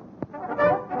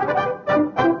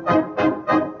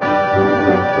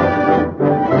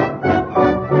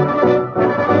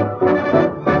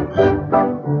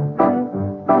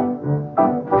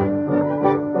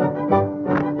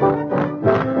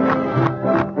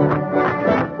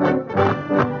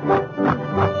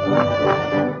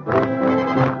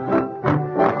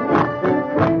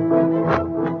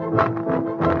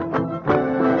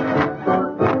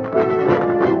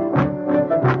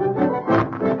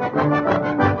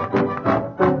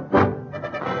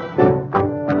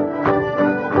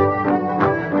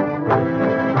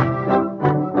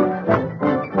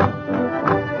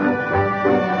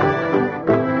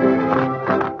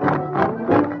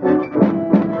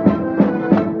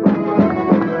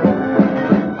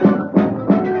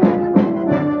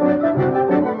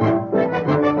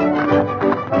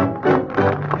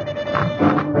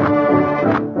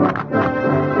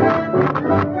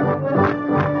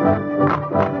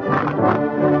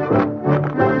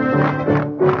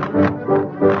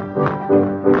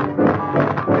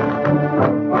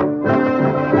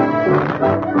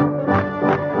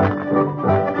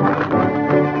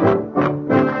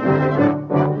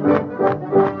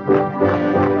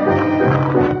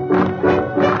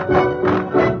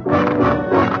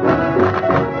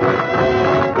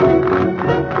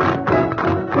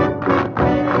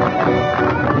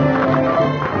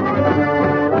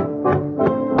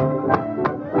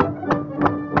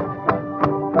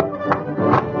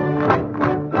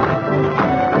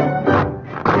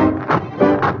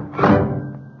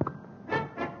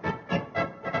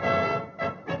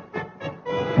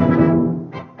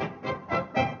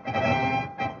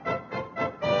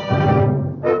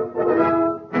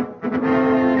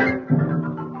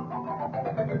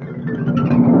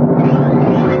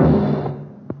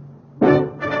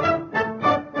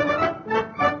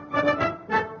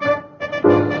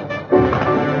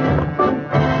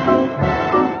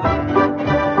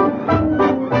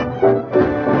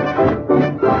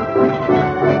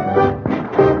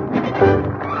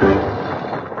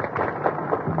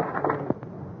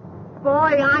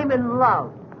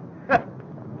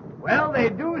 Well, they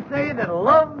do say that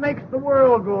love makes the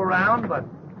world go round, but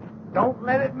don't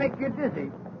let it make you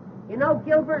dizzy. You know,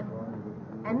 Gilbert,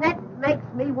 and that makes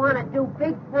me want to do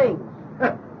big things.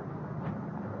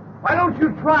 Why don't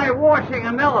you try washing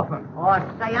an elephant? Oh,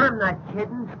 say, I'm not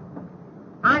kidding.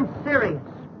 I'm serious.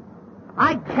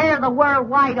 I'd tear the world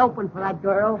wide open for that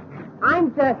girl.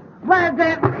 I'm the... Well,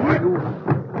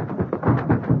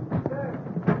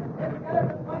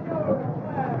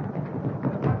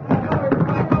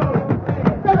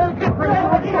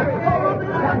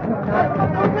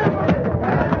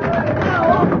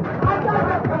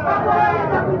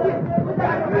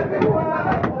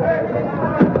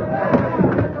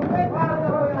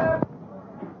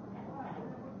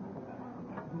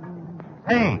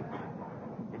 Hey,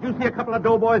 did you see a couple of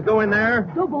doughboys go in there?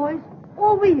 Doughboys?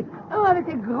 Oh oui, un avec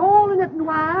des grandes lunettes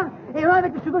noires et un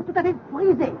avec les cheveux tout à fait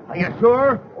frisés. Are you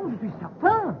sure? Oh, je suis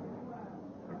certain.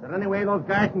 Is there any way those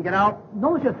guys can get out?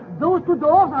 Non, monsieur, those two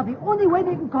doors are the only way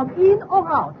they can come in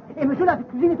or out. Et monsieur, la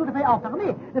cuisine est tout à fait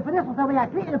enfermée. Les fenêtres sont fermées à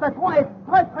clé et le patron est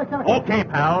très, très carré. Okay,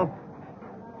 pal.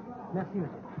 Merci, monsieur.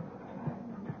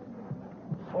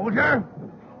 Soldier,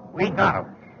 we got him.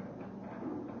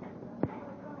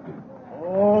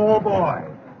 Oh, boy.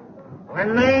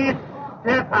 When they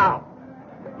step out.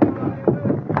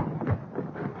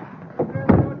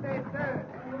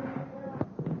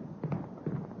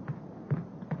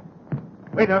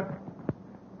 Waiter.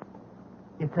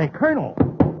 It's a colonel.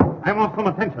 I want some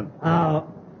attention.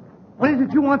 What is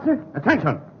it you want, sir?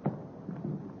 Attention.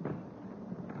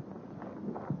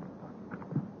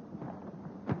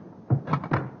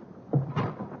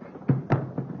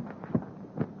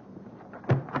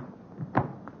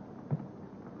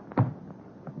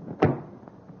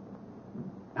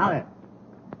 Now then.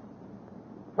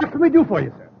 What can we do for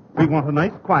you, sir? We want a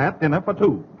nice, quiet dinner for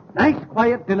two. Nice,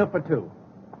 quiet dinner for two.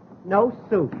 No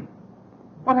soup.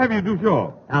 What have you du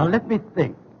jour? Now, let me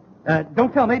think.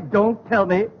 Don't tell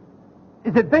me.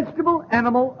 Is it vegetable,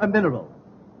 animal, or mineral?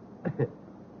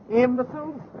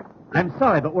 Imbeciles? I'm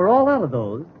sorry, but we're all out of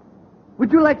those.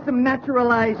 Would you like some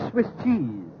naturalized Swiss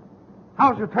cheese?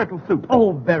 How's your turtle soup?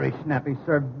 Oh, very snappy,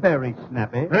 sir, very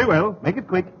snappy. Very well. Make it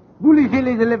quick. Voulez-vous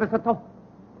les levassatons?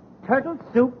 Turtle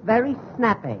soup, very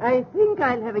snappy. I think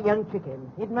I'll have a young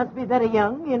chicken. It must be very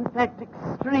young, in fact,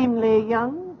 extremely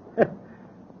young.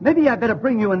 Maybe I'd better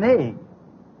bring you an egg.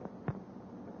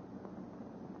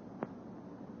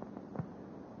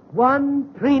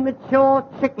 One premature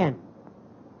chicken.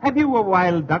 Have you a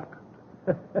wild duck?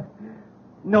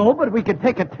 No, but we could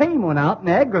take a tame one out and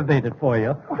aggravate it for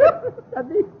you.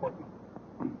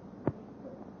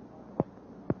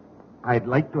 I'd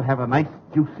like to have a nice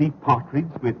juicy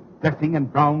partridge with dressing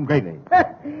and brown gravy.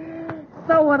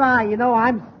 So would I. You know,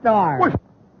 I'm starved. What?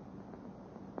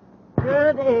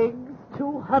 Good eggs,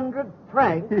 200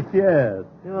 francs. Yes.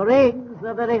 Your eggs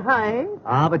are very high.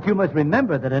 Ah, but you must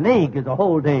remember that an egg is a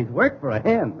whole day's work for a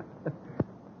hen.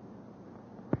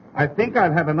 I think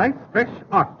I'll have a nice fresh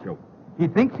artichoke. He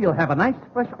thinks he'll have a nice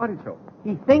fresh artichoke.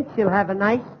 He thinks he'll have a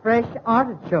nice fresh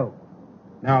artichoke.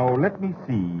 Now, let me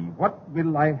see. What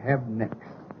will I have next?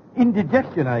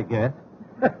 Indigestion, I guess.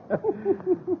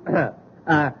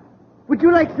 Would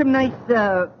you like some nice,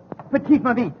 petite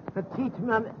mamite? Petite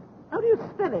mamite. How do you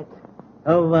spell it?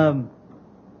 Oh,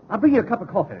 I'll bring you a cup of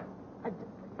coffee.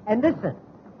 And listen,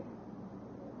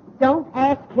 don't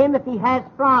ask him if he has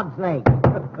frog's legs.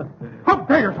 How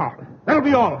dare you, sir? That'll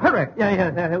be all. Hurry.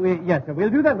 Yes, sir. We'll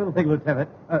do that little thing, Lieutenant.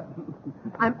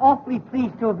 I'm awfully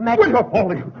pleased to have met Wait you. up,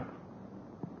 Paulie.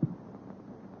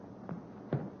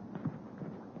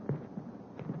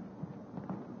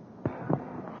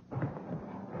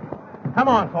 Come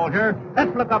on, soldier.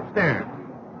 Let's look upstairs.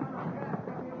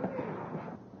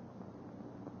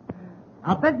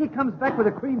 I'll bet he comes back with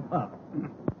a cream puff.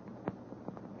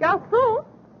 Garçon?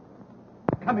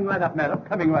 Coming right up, madam.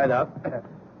 Coming right up.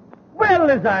 Well,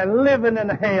 as I live in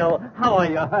hell. How are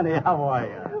you, honey? How are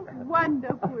you?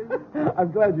 Wonderful.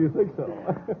 I'm glad you think so.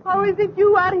 How is it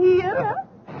you are here?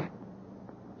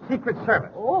 Secret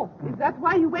Service. Oh, is that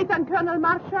why you wait on Colonel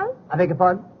Marshall? I beg your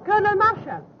pardon? Colonel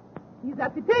Marshall. He's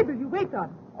at the table you wait on.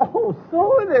 Oh,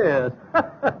 so it is.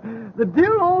 The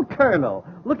dear old Colonel.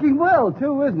 Looking well,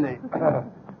 too, isn't he?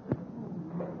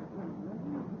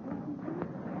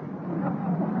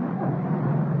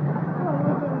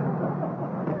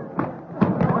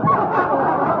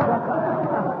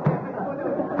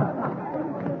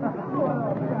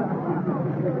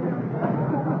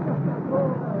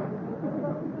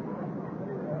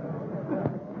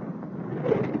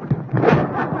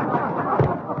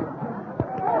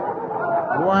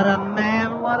 What a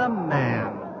man, what a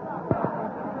man.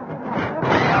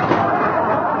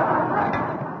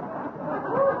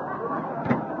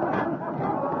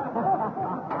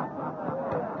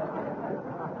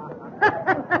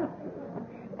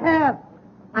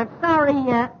 I'm sorry,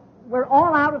 we're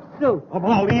all out of soup. Of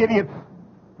all the idiots.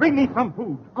 Bring me some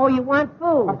food. Oh, you want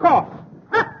food? Of course.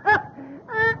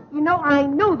 You know, I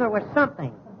knew there was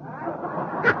something.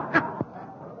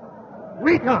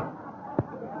 Rita!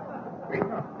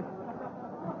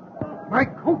 My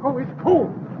cocoa is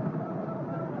cold.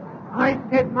 I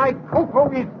said my cocoa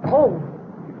is cold.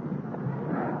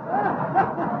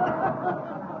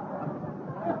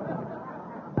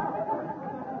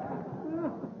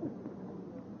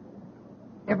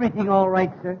 Everything all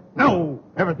right, sir? No,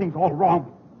 everything's all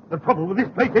wrong. The trouble with this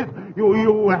place is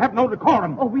you have no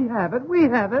decorum. Oh, we have it.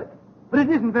 But it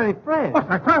isn't very fresh. What's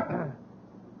that, sir?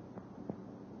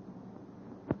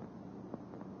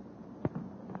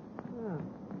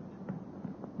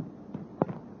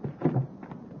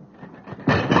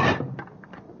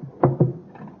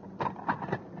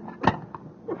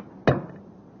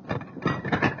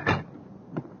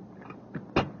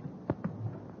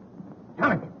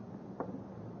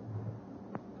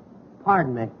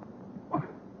 Pardon me.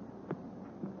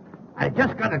 I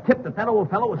just got a tip that old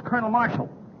fellow was Colonel Marshall.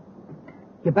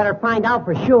 You better find out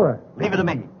for sure. Leave it to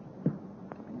me.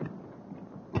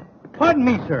 Pardon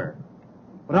me, sir,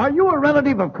 but are you a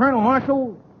relative of Colonel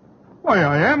Marshall? Why,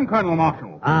 I am Colonel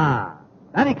Marshall. Ah,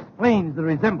 that explains the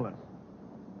resemblance.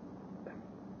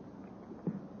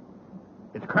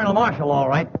 It's Colonel Marshall, all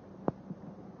right.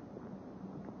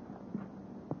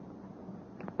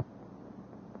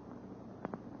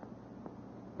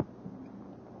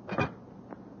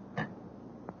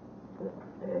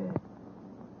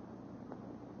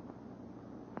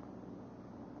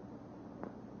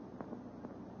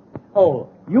 Oh,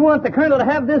 you want the Colonel to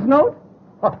have this note?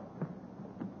 Huh.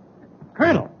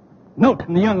 Colonel, note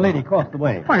from the young lady across the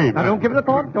way. Wait. Now, don't give it a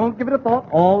thought. Don't give it a thought.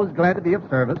 Always glad to be of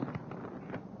service.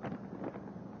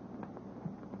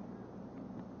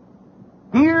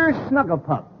 Dear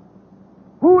Snugglepup,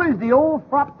 who is the old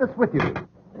frop that's with you?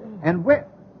 And where...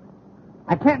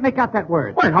 I can't make out that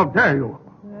word. Why, how dare you?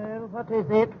 Well, what is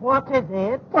it? What is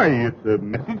it? Why, it's a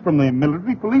message from the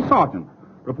military police sergeant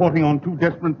reporting on two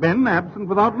desperate men absent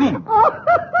without leave. Oh,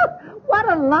 what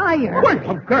a liar. Why,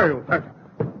 how dare you, sir?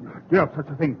 You have such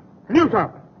a thing. And you,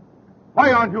 sir,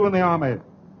 why aren't you in the army?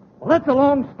 Well, that's a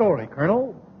long story,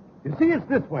 Colonel. You see, it's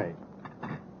this way.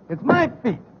 It's my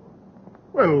feet.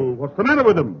 Well, what's the matter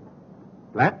with them?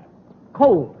 Flat?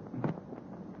 Cold.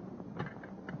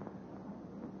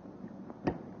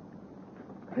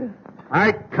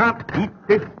 I can't eat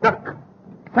this duck.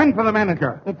 Send for the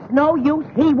manager. It's no use.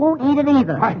 He won't eat it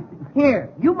either. I- Here,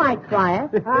 you might try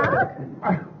it.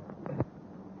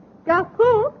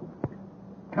 Garçon,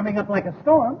 Coming up like a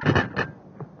storm.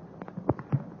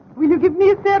 will you give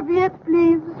me a serviette,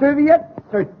 please? Serviette?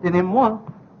 Certainement.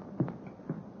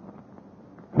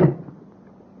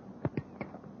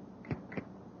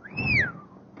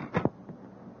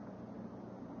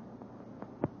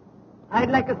 I'd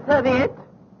like a serviette.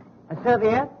 A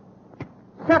serviette?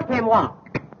 Certainement.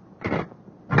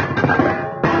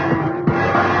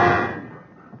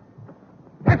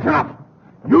 That's enough.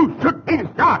 You should be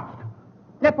discharged.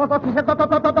 I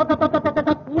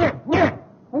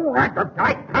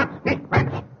can't speak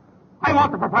French. I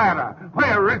want the proprietor.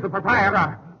 Where is the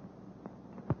proprietor?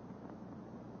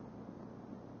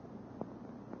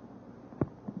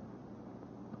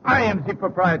 I am the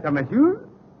proprietor, monsieur.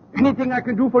 Anything I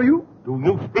can do for you? Do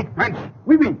you speak French?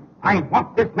 Oui, oui. I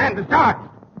want this man discharged.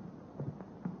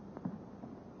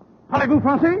 Parlez-vous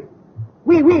français?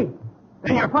 Oui, oui.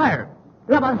 Then you're fired.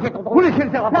 Là-bas, c'est ton Vous laissez le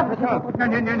faire. C'est la patate.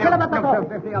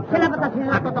 C'est la patate. C'est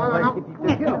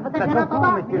la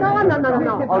patate. Non, non, non, non,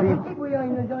 non.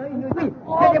 Oui,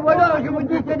 c'est des voleurs, je vous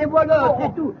dis, c'est des voleurs,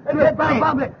 c'est tout. Vous êtes pas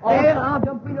capables. Ils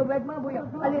ont pris nos vêtements, vous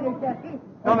allez les chercher.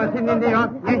 Non, mais c'est Non,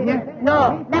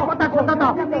 la patate, c'est ton.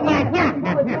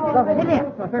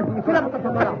 C'est la patate.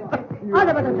 Ah,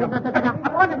 la patate, c'est la patate.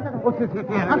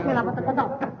 Ah, c'est la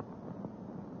patate.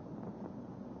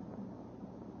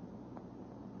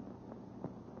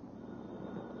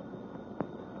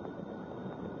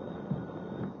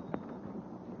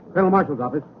 Colonel Marshall's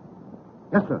office.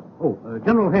 Yes, sir. Oh,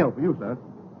 General Hale for you, sir.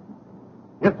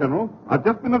 Yes, General. I've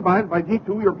just been advised by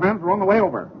G2 your plans are on the way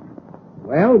over.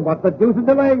 Well, what the deuce is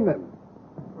delaying them?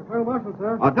 Colonel Marshall,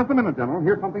 sir. Just a minute, General.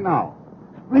 Here's something now.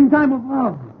 Springtime of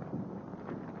love.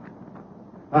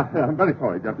 I'm very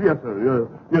sorry, Jeff. Yes, sir.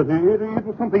 Yes, it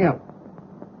was something else.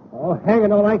 Oh, hang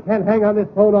it all. I can't hang on this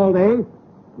phone all day.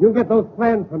 You get those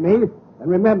plans for me. And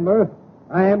remember,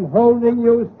 I am holding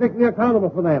you strictly accountable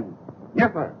for them.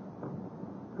 Yes, sir.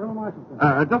 Colonel Marshall,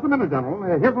 sir. Just a minute,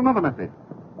 General. Here's another message.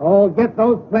 Oh, get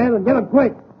those plans and get them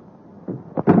quick.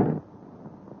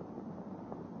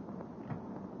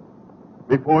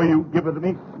 Before you give it to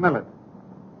me, smell it.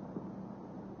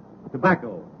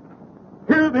 Tobacco.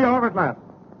 Here they are at last.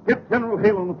 Get General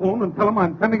Hale on the phone and tell him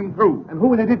I'm sending them through. And who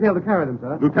will they detail to carry them,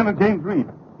 sir? Lieutenant James Reed.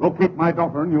 Locate my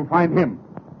daughter and you'll find him.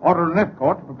 Order an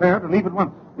escort to prepare to leave at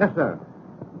once. Yes, sir.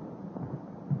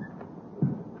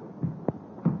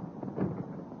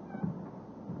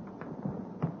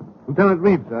 Lieutenant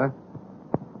Reed, sir.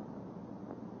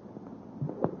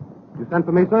 You sent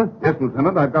for me, sir? Yes,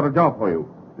 Lieutenant, I've got a job for you.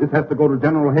 This has to go to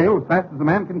General Hale as fast as a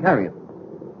man can carry it.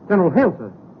 General Hale,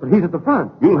 sir. But he's at the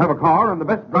front. You'll have a car and the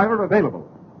best driver available.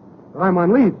 But I'm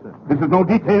on leave, sir. This is no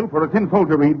detail for a tin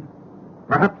soldier, Reed.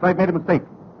 Perhaps I've made a mistake.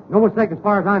 No mistake as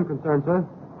far as I'm concerned, sir.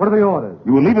 What are the orders?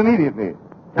 You will leave immediately.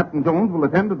 Captain Jones will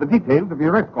attend to the details of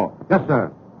your escort. Yes,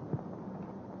 sir.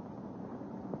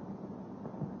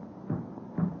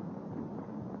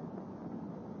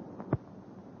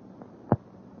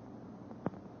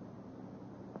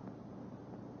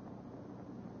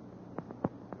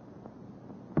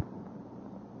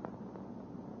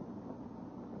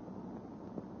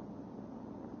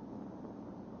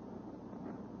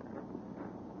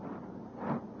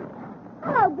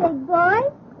 Hello, big boy.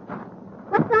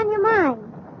 What's on your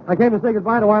mind? I came to say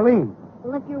goodbye to Eileen.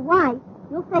 Well, if you're white,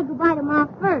 you'll say goodbye to Ma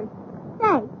first.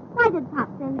 Say, why did Pop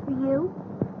send for you?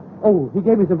 Oh, he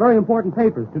gave me some very important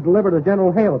papers to deliver to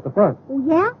General Hale at the front. Oh,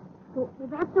 yeah? Well,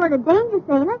 that's sort of dangerous,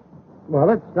 ain't it? Well,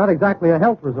 it's not exactly a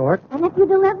health resort. And if you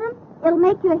deliver them, it'll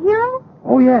make you a hero?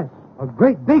 Oh, yes. A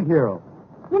great big hero.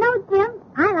 You know, Jim,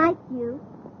 I like you.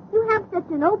 You have such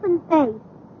an open face.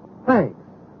 Thanks.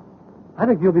 I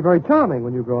think you'll be very charming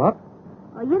when you grow up.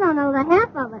 Oh, you don't know the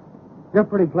half of it. You're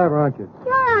pretty clever, aren't you?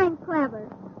 Sure, I'm clever.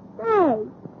 Say,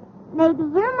 maybe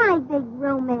you're my big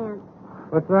romance.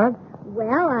 What's that?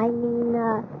 Well, I mean,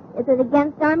 is it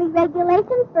against Army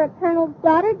regulations for a colonel's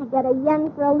daughter to get a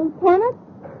young for a lieutenant?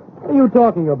 What are you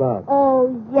talking about? Oh,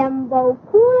 Jumbo,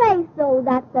 Kool-Aid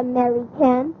that's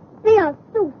American. They are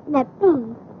so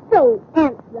snappy, so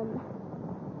handsome.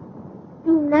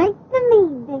 Be nice to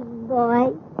me, big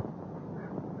boy.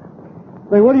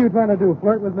 Say, what are you trying to do,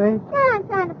 flirt with me? Sure, I'm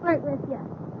trying to flirt with you.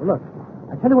 Well, look,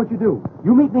 I tell you what you do.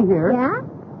 You meet me here Yeah?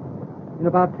 in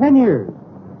about 10 years.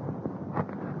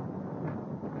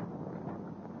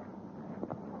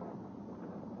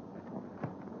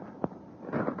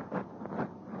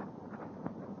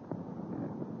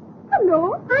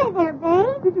 Hello. Hi there,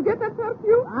 babe. Did you get that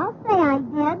perfume? I'll say I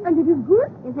did. And it is good?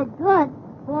 Is it good?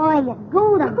 Boy, it's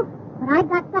golden. But I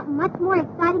got something much more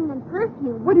exciting than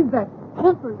perfume. What is that?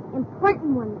 Papers,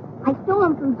 important ones. I stole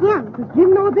them from Jim. Does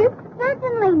Jim know this?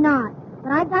 Certainly not.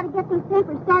 But I've got to get these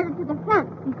papers started to the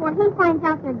fence before he finds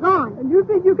out they're gone. And you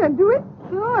think you can do it?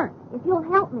 Sure, if you'll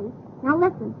help me. Now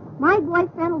listen, my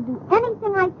boyfriend will do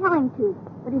anything I tell him to,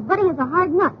 but his buddy is a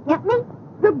hard nut. Get me?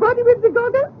 The buddy with the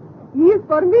goggles? He is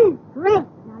for me. Great.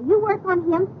 Now you work on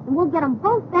him, and we'll get them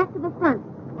both back to the front.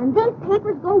 And these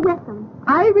papers go with them.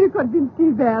 I will convince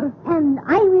Gilbert. And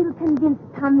I will convince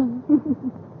Tommy.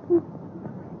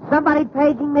 Somebody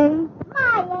paging me?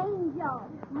 My angel.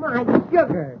 My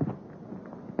sugar.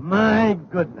 My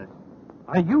goodness.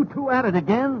 Are you two at it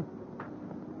again?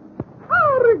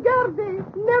 Oh, regarde.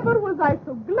 Never was I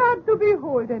so glad to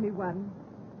behold anyone.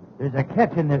 There's a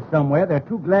catch in this somewhere. They're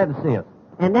too glad to see us.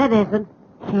 And that isn't.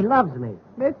 She loves me.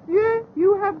 Monsieur,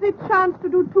 you have the chance to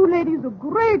do two ladies a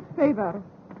great favor.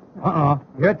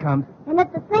 Here it comes. And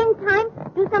at the same time,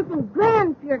 do something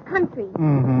grand for your country.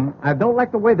 Mm-hmm. I don't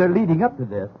like the way they're leading up to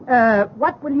this.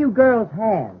 What will you girls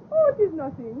have? Oh, it is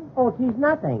nothing. Oh, she's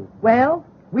nothing. Well,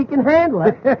 we can handle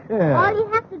it. All you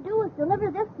have to do is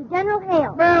deliver this to General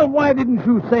Hale. Well, why didn't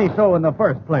you say so in the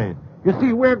first place? You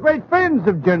see, we're great friends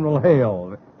of General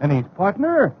Hale. And his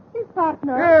partner? His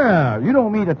partner. Yeah, you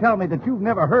don't mean to tell me that you've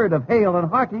never heard of Hale and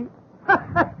Harkey?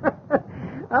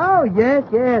 Oh, yes,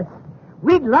 yes.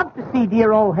 We'd love to see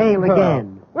dear old Hale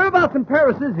again. Whereabouts in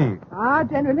Paris is he? Ah,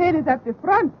 General Hale is at the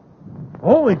front.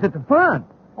 Oh, he's at the front.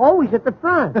 Always at the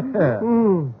front.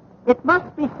 It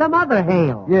must be some other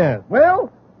Hale. Yes.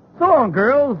 Well, so long,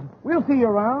 girls. We'll see you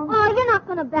around. Oh, you're not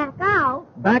going to back out.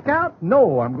 Back out?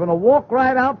 No, I'm going to walk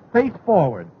right out face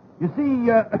forward. You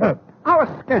see, our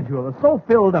schedule is so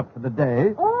filled up for the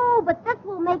day. Oh, but this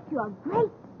will make you a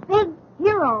great big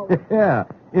hero. Yeah,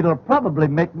 it'll probably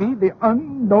make me the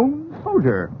unknown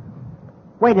soldier.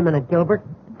 Wait a minute, Gilbert.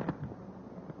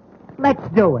 Let's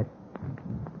do it.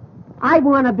 I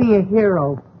want to be a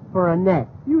hero for Annette.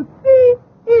 You see,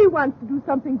 he wants to do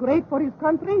something great for his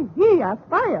country. He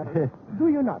aspires. Do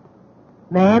you not?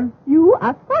 Ma'am? You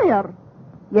aspire.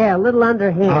 Yeah, a little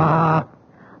underhand.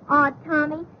 Oh,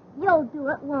 Tommy, you'll do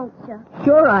it, won't you?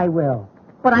 Sure I will.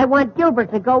 But I want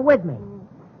Gilbert to go with me.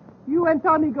 You and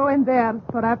Tommy go in there.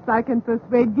 Perhaps I can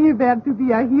persuade Gilbert to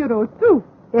be a hero, too.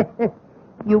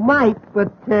 You might,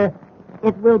 but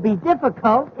it will be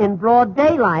difficult in broad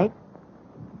daylight.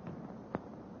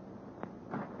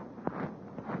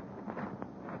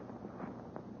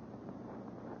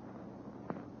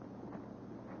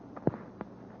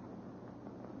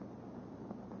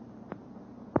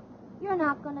 You're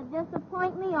not going to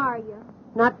disappoint me, are you?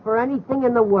 Not for anything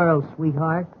in the world,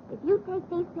 sweetheart. If you take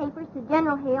these papers to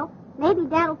General Hale, maybe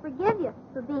Dad'll forgive you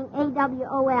for being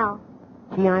AWOL.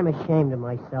 Gee, I'm ashamed of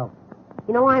myself.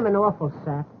 You know, I'm an awful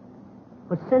sap.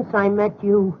 But since I met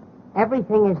you,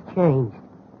 everything has changed.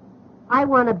 I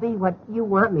want to be what you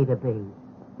want me to be.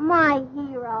 My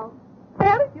hero.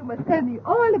 Well, you must tell me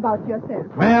all about yourself.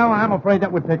 Well, I'm afraid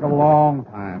that would take a long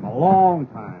time. A long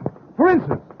time. For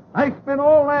instance, I spent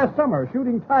all last summer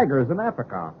shooting tigers in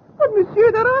Africa. But,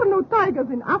 monsieur, there are no tigers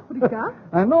in Africa.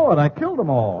 I know it. I killed them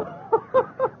all.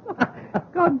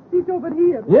 Come, sit over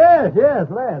here. Yes,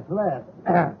 let's.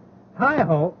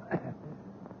 Hi-ho.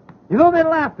 You know, they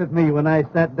laughed at me when I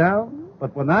sat down,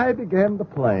 but when I began to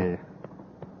play...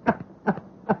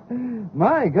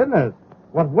 My goodness,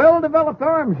 what well-developed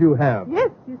arms you have. Yes,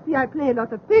 you see, I play a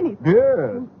lot of tennis.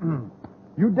 Yes.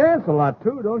 You dance a lot,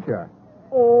 too, don't you?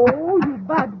 Oh, you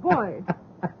bad boy.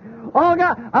 Oh,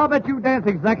 God, I'll bet you dance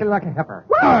exactly like a heifer.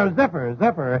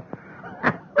 Zephyr.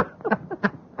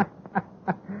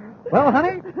 Well,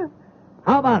 honey,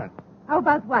 how about it? How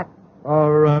about what?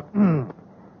 Or,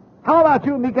 how about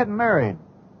you and me getting married?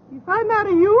 If I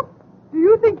marry you, do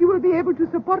you think you will be able to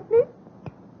support me?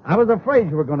 I was afraid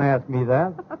you were going to ask me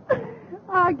that.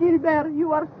 Ah, Gilbert,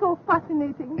 you are so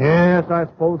fascinating. Yes, I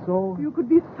suppose so. You could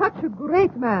be such a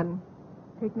great man.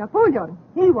 Take Napoleon.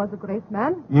 He was a great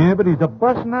man. Yeah, but he's a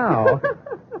bust now.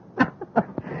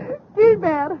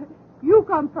 Gilbert, you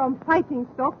come from fighting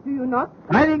stock, do you not?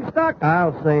 Fighting stock?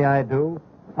 I'll say I do.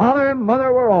 Father and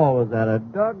Mother were always at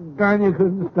it. Doggone, you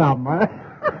couldn't stop them, huh?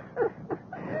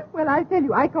 Well, I tell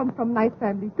you, I come from nice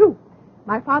family, too.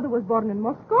 My father was born in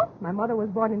Moscow, my mother was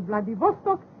born in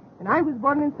Vladivostok, and I was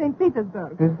born in St.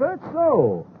 Petersburg. Is that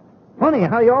so? Funny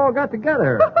how you all got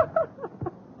together.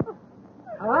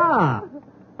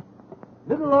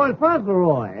 Little Lord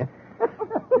Fauntleroy.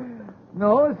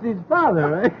 No, it's his father,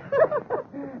 right?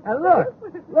 And look,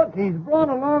 Look, he's brought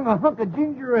along a hunk of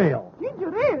ginger ale.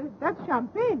 Ginger ale, that's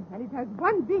champagne, and it has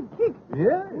one big kick.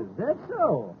 Yeah, is that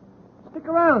so? Stick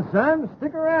around, son.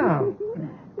 Stick around.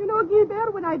 You know,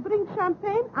 Gilbert, when I drink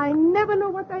champagne, I never know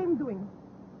what I am doing.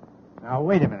 Now,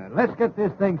 wait a minute. Let's get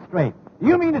this thing straight.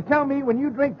 You mean to tell me when you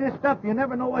drink this stuff, you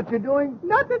never know what you're doing?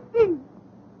 Not a thing.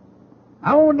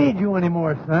 I won't need you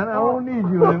anymore, son. I won't need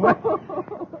you anymore.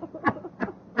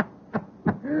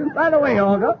 By the way,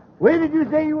 Olga, where did you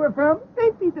say you were from?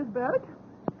 St. Petersburg.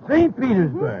 St.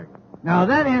 Petersburg. Now,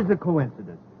 that is a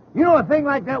coincidence. You know, a thing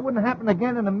like that wouldn't happen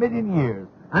again in a million years.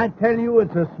 I tell you,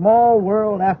 it's a small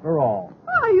world after all.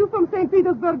 Are you from St.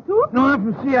 Petersburg, too? No,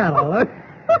 I'm from Seattle.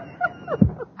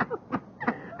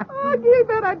 Oh,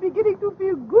 Gilbert, I'm beginning to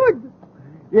feel good.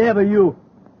 Yeah, but you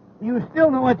still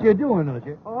know what you're doing, don't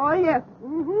you? Oh, yes.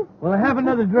 Mm-hmm. Well, have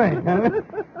another drink, huh?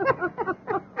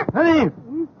 Honey,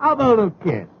 how about a little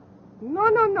kiss?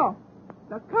 No.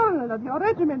 The colonel of your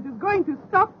regiment is going to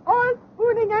stop all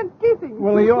spooning and kissing.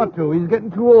 Well, he ought to. He's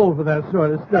getting too old for that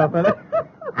sort of stuff.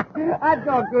 I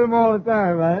talk to him all the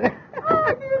time, man.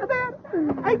 Oh, Gilbert,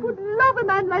 I could love a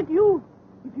man like you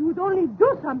if you would only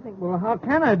do something. Well, how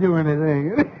can I do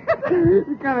anything?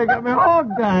 You kind of got me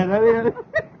hog-tied.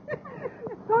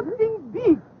 Something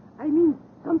big. I mean,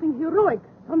 something heroic.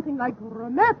 Something like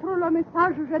remettre le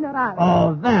message général.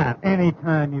 Oh, that.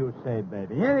 Anytime you say,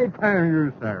 baby. Anytime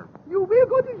you say. You will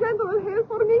go to General Hale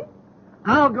for me?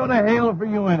 I'll go to Hale for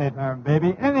you anytime,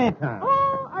 baby. Anytime.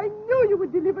 Oh, I knew you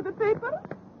would deliver the papers.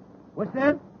 What's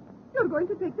that? You're going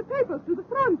to take the papers to the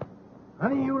front.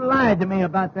 Honey, you lied to me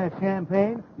about that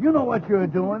champagne. You know what you're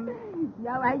doing.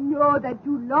 Now I know that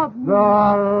you love me. Oh,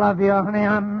 I love you, honey.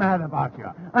 I'm mad about you.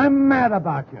 I'm mad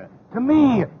about you. To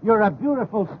me, you're a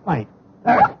beautiful Sprite.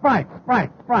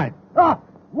 Sprite. Oh,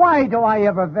 why do I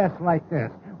ever vest like this?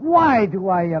 Why do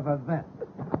I ever vest?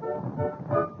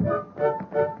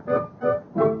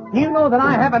 Do you know that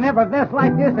I haven't ever vest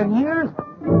like this in years?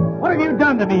 What have you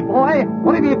done to me, boy?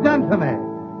 What have you done to me?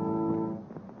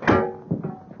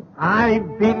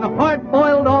 I've been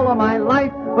hard-boiled all of my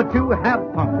life, but you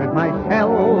have punctured my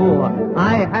shell.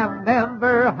 I have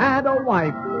never had a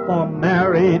wife, for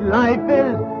married life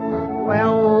is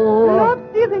swell. Love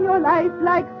is in your life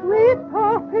like sweet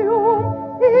perfume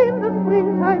in the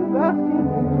springtime bursting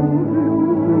into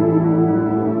bloom.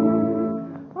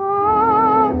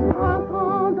 Ah,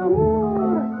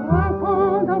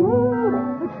 printemps d'amour,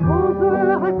 chante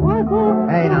à quoi.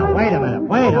 Hey, now, wait a minute.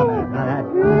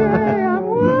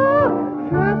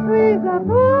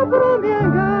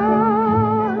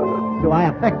 Do I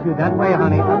affect you that way,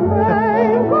 honey?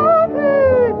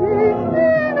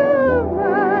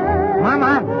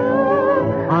 Mama!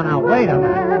 Oh, now, wait a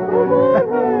minute.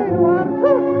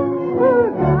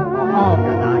 Oh,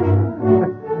 good night.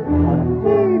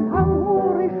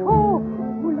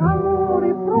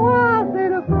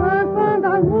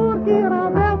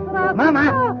 Mama!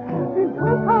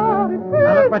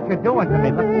 Now, look what you're doing to me.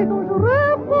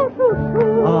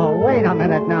 Oh, wait a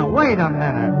minute now. Wait a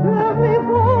minute.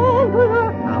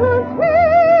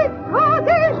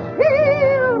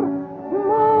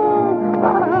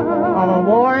 Oh,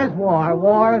 war is war.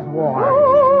 War is war.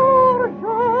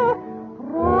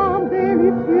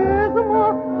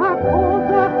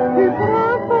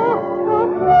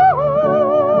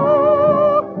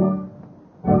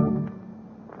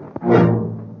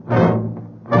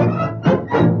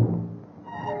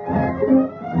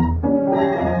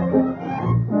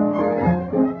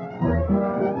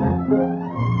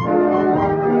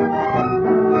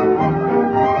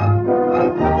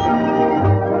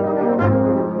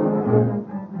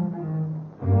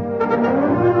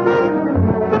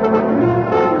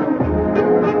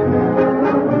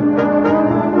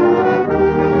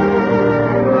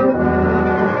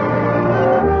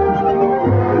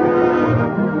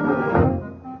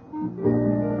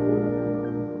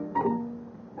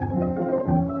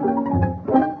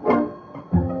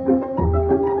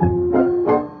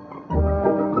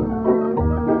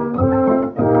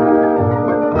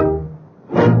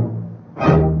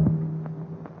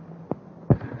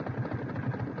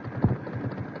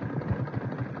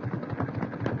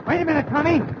 Wait a minute,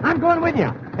 Tommy. I'm going with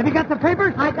you. Have you got the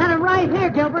papers? I got them right here,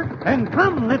 Gilbert. Then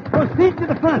come, let's proceed to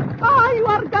the front. Ah, you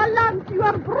are gallant. You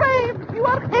are brave. You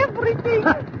are everything.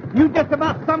 You just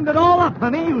about summed it all up,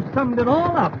 honey. You summed it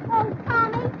all up. Oh,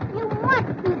 Tommy, you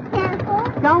must be careful.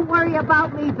 Don't worry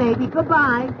about me, baby.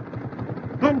 Goodbye.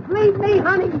 And believe me,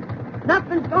 honey,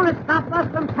 nothing's going to stop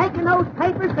us from taking those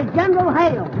papers to General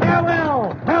Hale.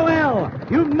 Farewell. Farewell.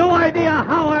 You've no idea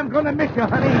how I'm going to miss you,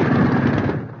 honey.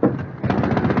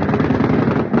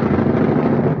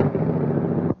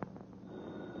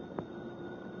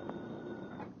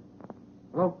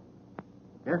 Hello?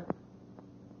 Yes?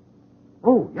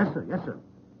 Oh, yes, sir. Yes, sir.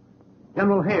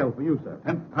 General Hale for you, sir.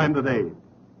 10th time today.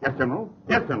 Yes, General.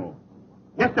 Yes, General.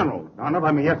 Yes, General. Now, not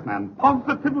I'm a yes man.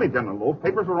 Positively, General. Those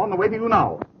papers are on the way to you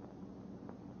now.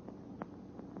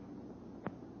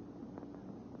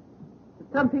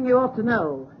 Something you ought to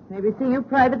know. Maybe see you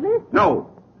privately? No.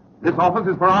 This office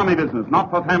is for army business, not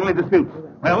for family disputes.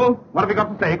 Well, what have you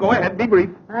got to say? Go ahead, be brief.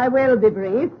 I will be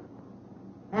brief.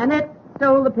 Annette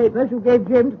stole the papers you gave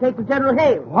Jim to take to General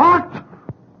Hale. What?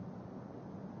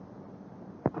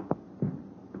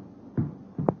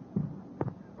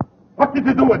 What did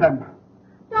you do with them?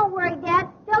 Don't worry, Dad.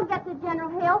 They'll get to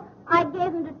General Hale. I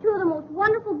gave them to two of the most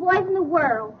wonderful boys in the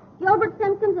world, Gilbert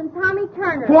Simpkins and Tommy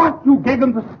Turner. What? You gave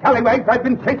them to scallywags I've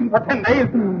been chasing for 10 days?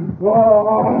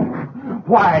 Oh,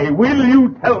 why? Will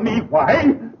you tell me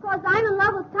why? Because I'm in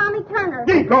love with Tommy Turner.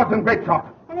 Ye gods and great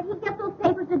shot. And if he gets those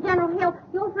papers to General Hale,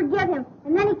 you'll forgive him,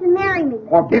 and then he can marry me.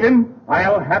 Forgive him?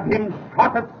 I'll have him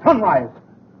shot at sunrise.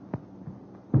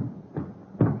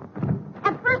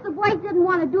 At first the boys didn't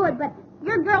want to do it, but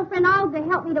your girlfriend Olga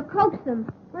helped me to coax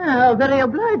them. Well, very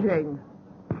obliging.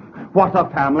 What a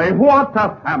family! What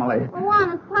a family! Oh,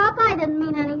 honest, Pop, I didn't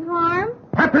mean any harm.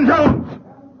 Captain Jones!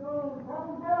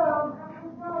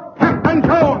 Captain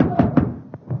Jones!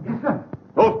 Yes, sir.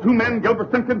 Those two men,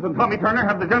 Gilbert Simpkins and Tommy Turner,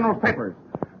 have the General's papers.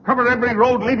 Cover every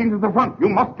road leading to the front. You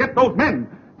must get those men.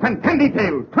 Send 10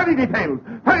 details, 20 details,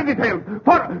 30 details.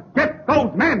 Get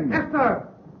those men! Yes, sir.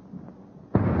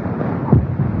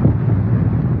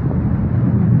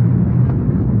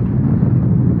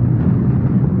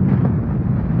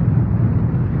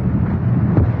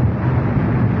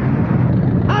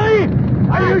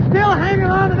 Are you still hanging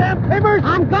on to them papers?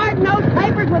 I'm guarding those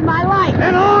papers with my life.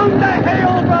 And on the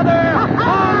hill, brother!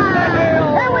 On the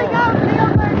hill! Here we go,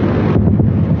 Gilbert.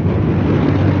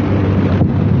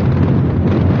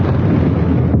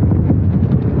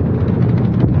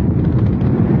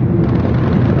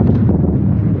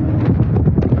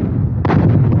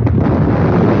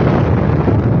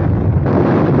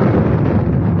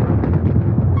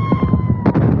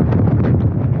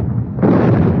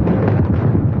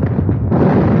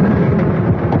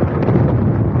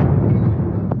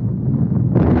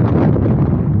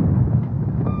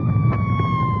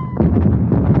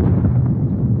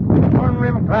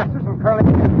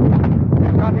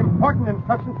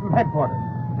 Instructions from headquarters.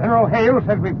 General Hale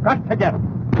says we've got to get him.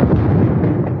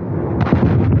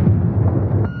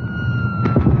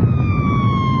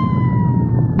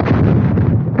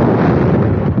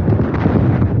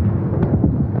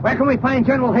 Where can we find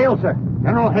General Hale, sir?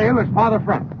 General Hale is farther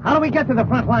front. How do we get to the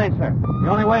front line, sir? The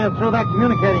only way is through that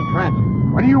communicating trench.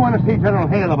 What do you want to see General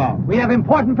Hale about? We have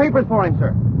important papers for him,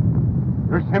 sir.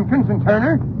 You're Simpkins and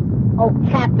Turner? Oh,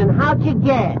 Captain, how'd you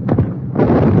guess?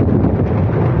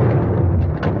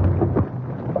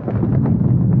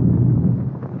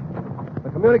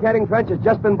 Communicating trench has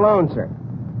just been blown, sir.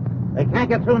 They can't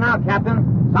get through now,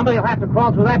 Captain. Somebody will have to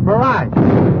crawl through that barrage.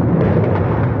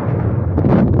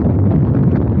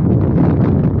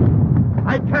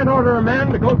 I can't order a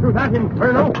man to go through that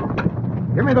inferno.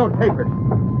 Give me those papers.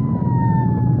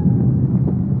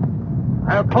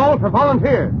 I'll call for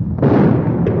volunteers.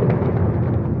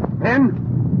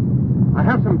 Men, I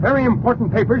have some very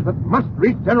important papers that must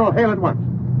reach General Hale at once.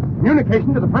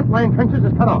 Communication to the front line trenches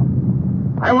is cut off.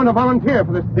 I want to volunteer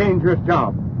for this dangerous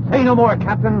job. Say no more,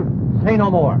 Captain. Say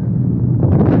no more.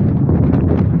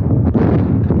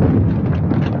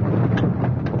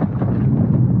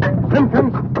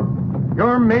 Simpkins,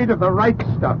 you're made of the right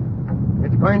stuff.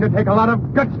 It's going to take a lot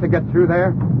of guts to get through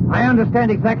there. I understand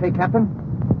exactly, Captain.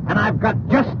 And I've got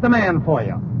just the man for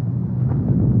you.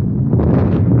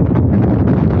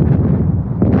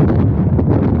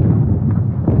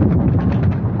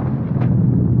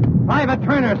 Private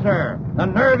Turner, sir. The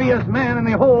nerviest man in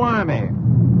the whole army.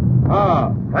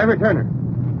 Ah, Private Turner.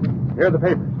 Here are the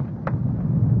papers.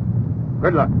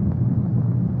 Good luck.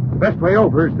 The best way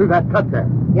over is through that cut there.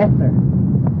 Yes, sir.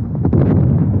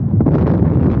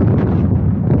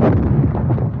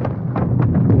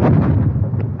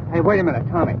 Hey, wait a minute,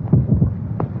 Tommy.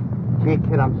 Gee,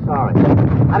 kid, I'm sorry.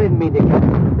 I didn't mean to get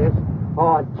into this.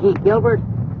 Oh, gee, Gilbert,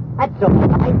 that's all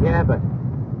right. Yeah, but...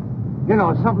 You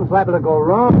know, something's liable to go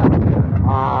wrong.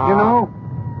 You know,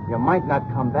 you might not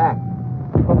come back.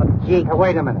 Oh, gee. Hey,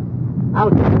 wait a minute.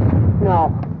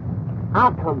 No.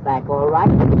 I'll come back, all right.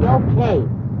 It'll be okay.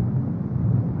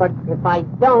 But if I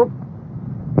don't,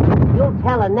 you'll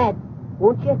tell Annette,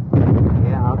 won't you?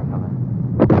 Yeah, I'll tell her.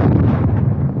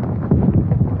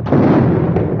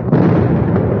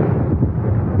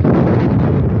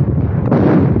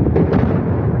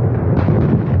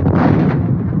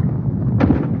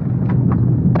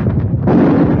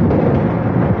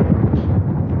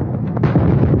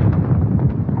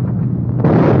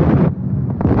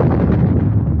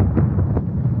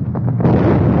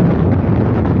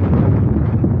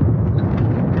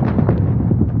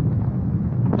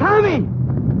 Tommy!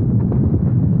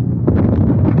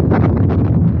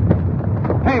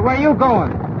 Hey, where you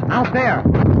going? Out there.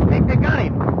 Think they got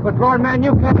him. But, Lord, man,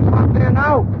 you can't come up there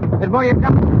now. It's where you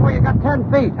got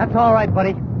 10 feet. That's all right,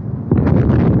 buddy.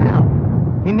 Now,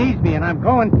 he needs me, and I'm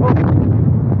going to.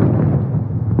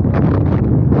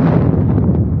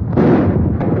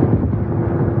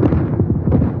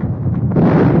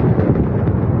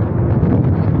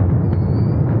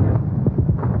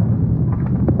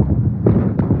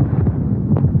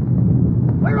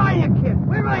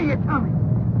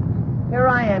 Here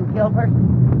I am, Gilbert.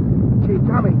 Gee,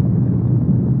 Tommy.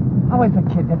 How is it,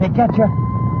 kid? Did they get you?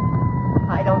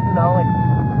 I don't know.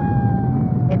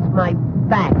 It's my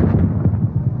back.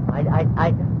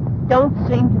 I don't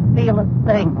seem to feel a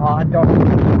thing. Oh, don't.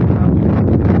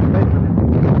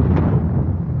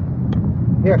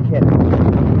 Here, kid.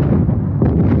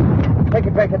 Take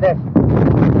a drink of this.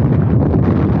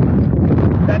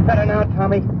 Is that better now,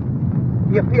 Tommy?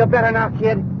 Do you feel better now,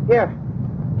 kid? Here.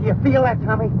 Do you feel that,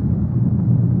 Tommy?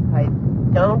 I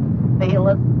don't feel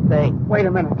a thing. Wait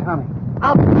a minute, Tommy.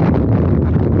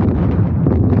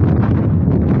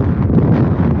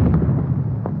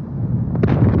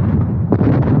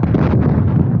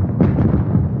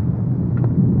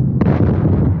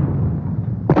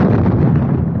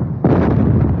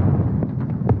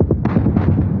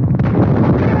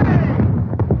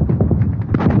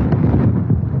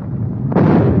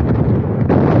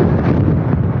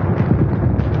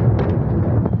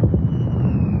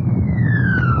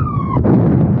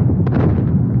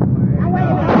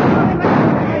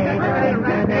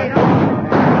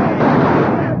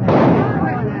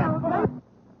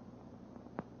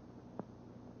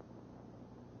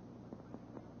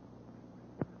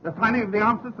 The signing of the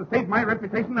armistice has saved my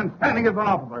reputation and standing as an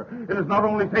officer. It has not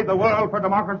only saved the world for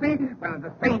democracy, but it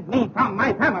has saved me from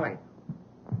my family.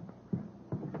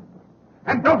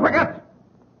 And don't forget,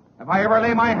 if I ever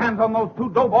lay my hands on those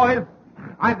two doughboys,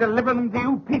 I deliver them to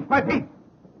you piece by piece.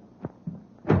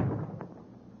 Get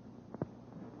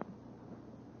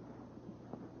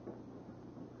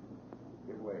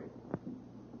away.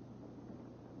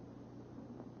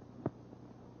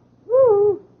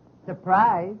 Woo!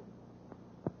 Surprise.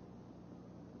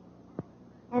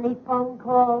 Any phone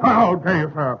calls? How dare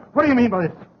you, sir? What do you mean by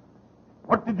this?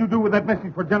 What did you do with that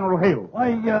message for General Hale?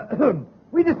 Why,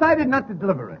 we decided not to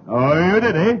deliver it. Oh, you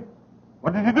did, eh?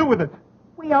 What did you do with it?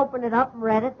 We opened it up and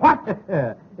read it. What?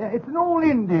 It's an old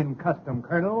Indian custom,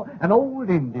 Colonel. An old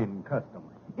Indian custom.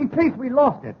 In case we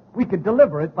lost it, we could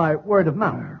deliver it by word of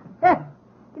mouth.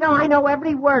 You know, I know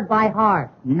every word by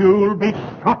heart. You'll be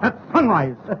shot at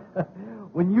sunrise.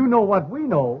 When you know what we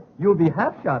know, you'll be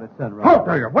half shot at sunrise. How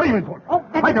dare you? What do you mean, sir?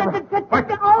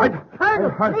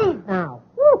 Colonel, please now.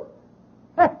 Woo.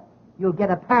 You'll get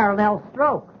a parallel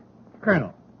stroke.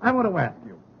 Colonel, I want to ask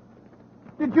you,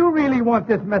 did you really want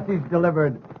this message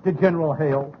delivered to General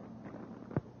Hale?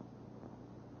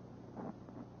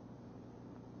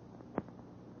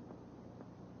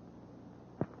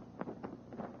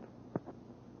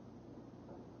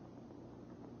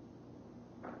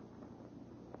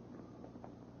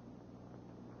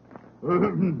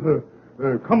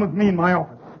 Come with me in my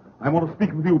office. I want to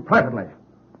speak with you privately.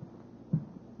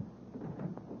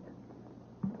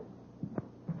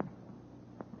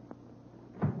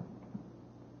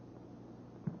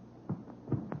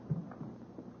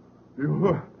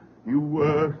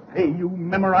 You say you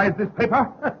memorized this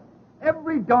paper?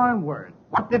 Every darn word.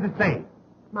 What did it say?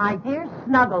 My dear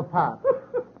Snugglepuff.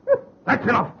 That's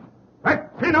enough.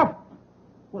 That's enough.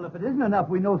 Well, if it isn't enough,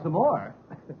 we know some more.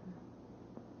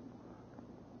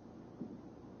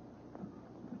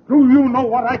 Do you know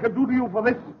what I could do to you for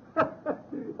this?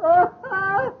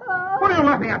 What are you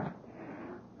laughing at?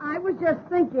 I was just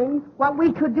thinking what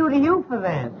we could do to you for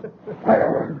this.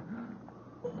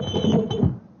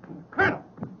 Colonel,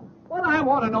 what I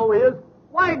want to know is,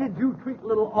 why did you treat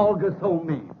little Olga so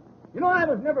mean? You know, I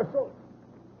was never so...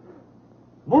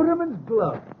 Motorman's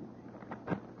glove.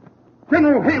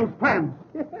 General Hale's plans.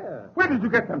 Yeah. Where did you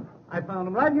get them? I found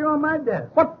them right here on my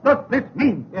desk. What does this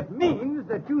mean? It means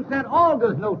that you sent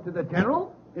Olga's note to the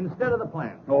general instead of the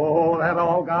plan. Oh, that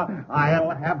Olga. I'll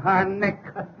have her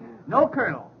neck. No,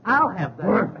 Colonel. I'll have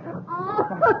that. Oh,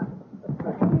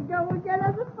 there you go again.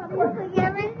 That's the funniest thing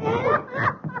ever.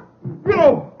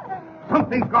 You!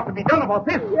 Something's got to be done about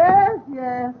this. Yes,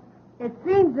 yes. It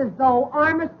seems as though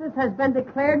armistice has been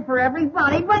declared for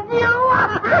everybody but you.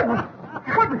 What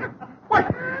are you...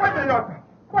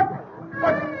 What?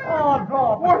 Oh,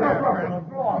 draw. What?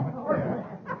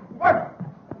 What?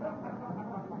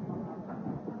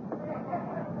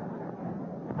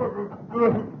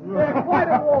 Quite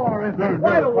a war, isn't it?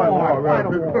 Quite a war.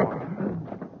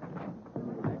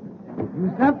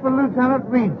 sent for Lieutenant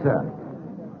Reed, sir.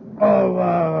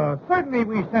 Oh, certainly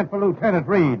we sent for Lieutenant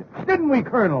Reed. Didn't we,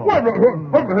 Colonel? Yes,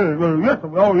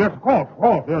 oh, yes, of course,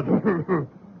 yes.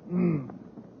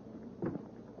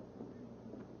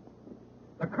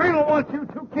 The Colonel wants you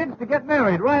two kids to get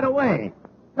married right away.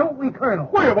 Don't we, Colonel?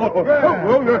 Yes,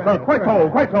 sir, quite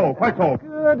so.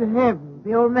 Good heavens,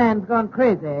 the old man's gone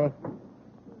crazy.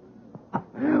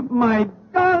 My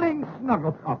darling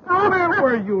Snugglepuff, where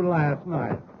were you last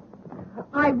night?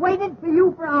 I waited for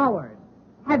you for hours.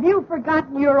 Have you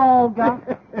forgotten your Olga?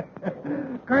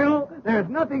 Colonel, there's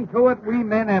nothing to it. We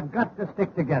men have got to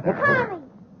stick together. Tommy,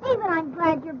 even I'm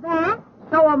glad you're back.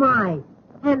 So am I.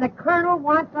 And the Colonel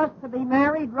wants us to be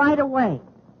married right away.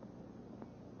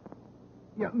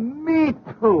 Yeah, me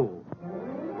too.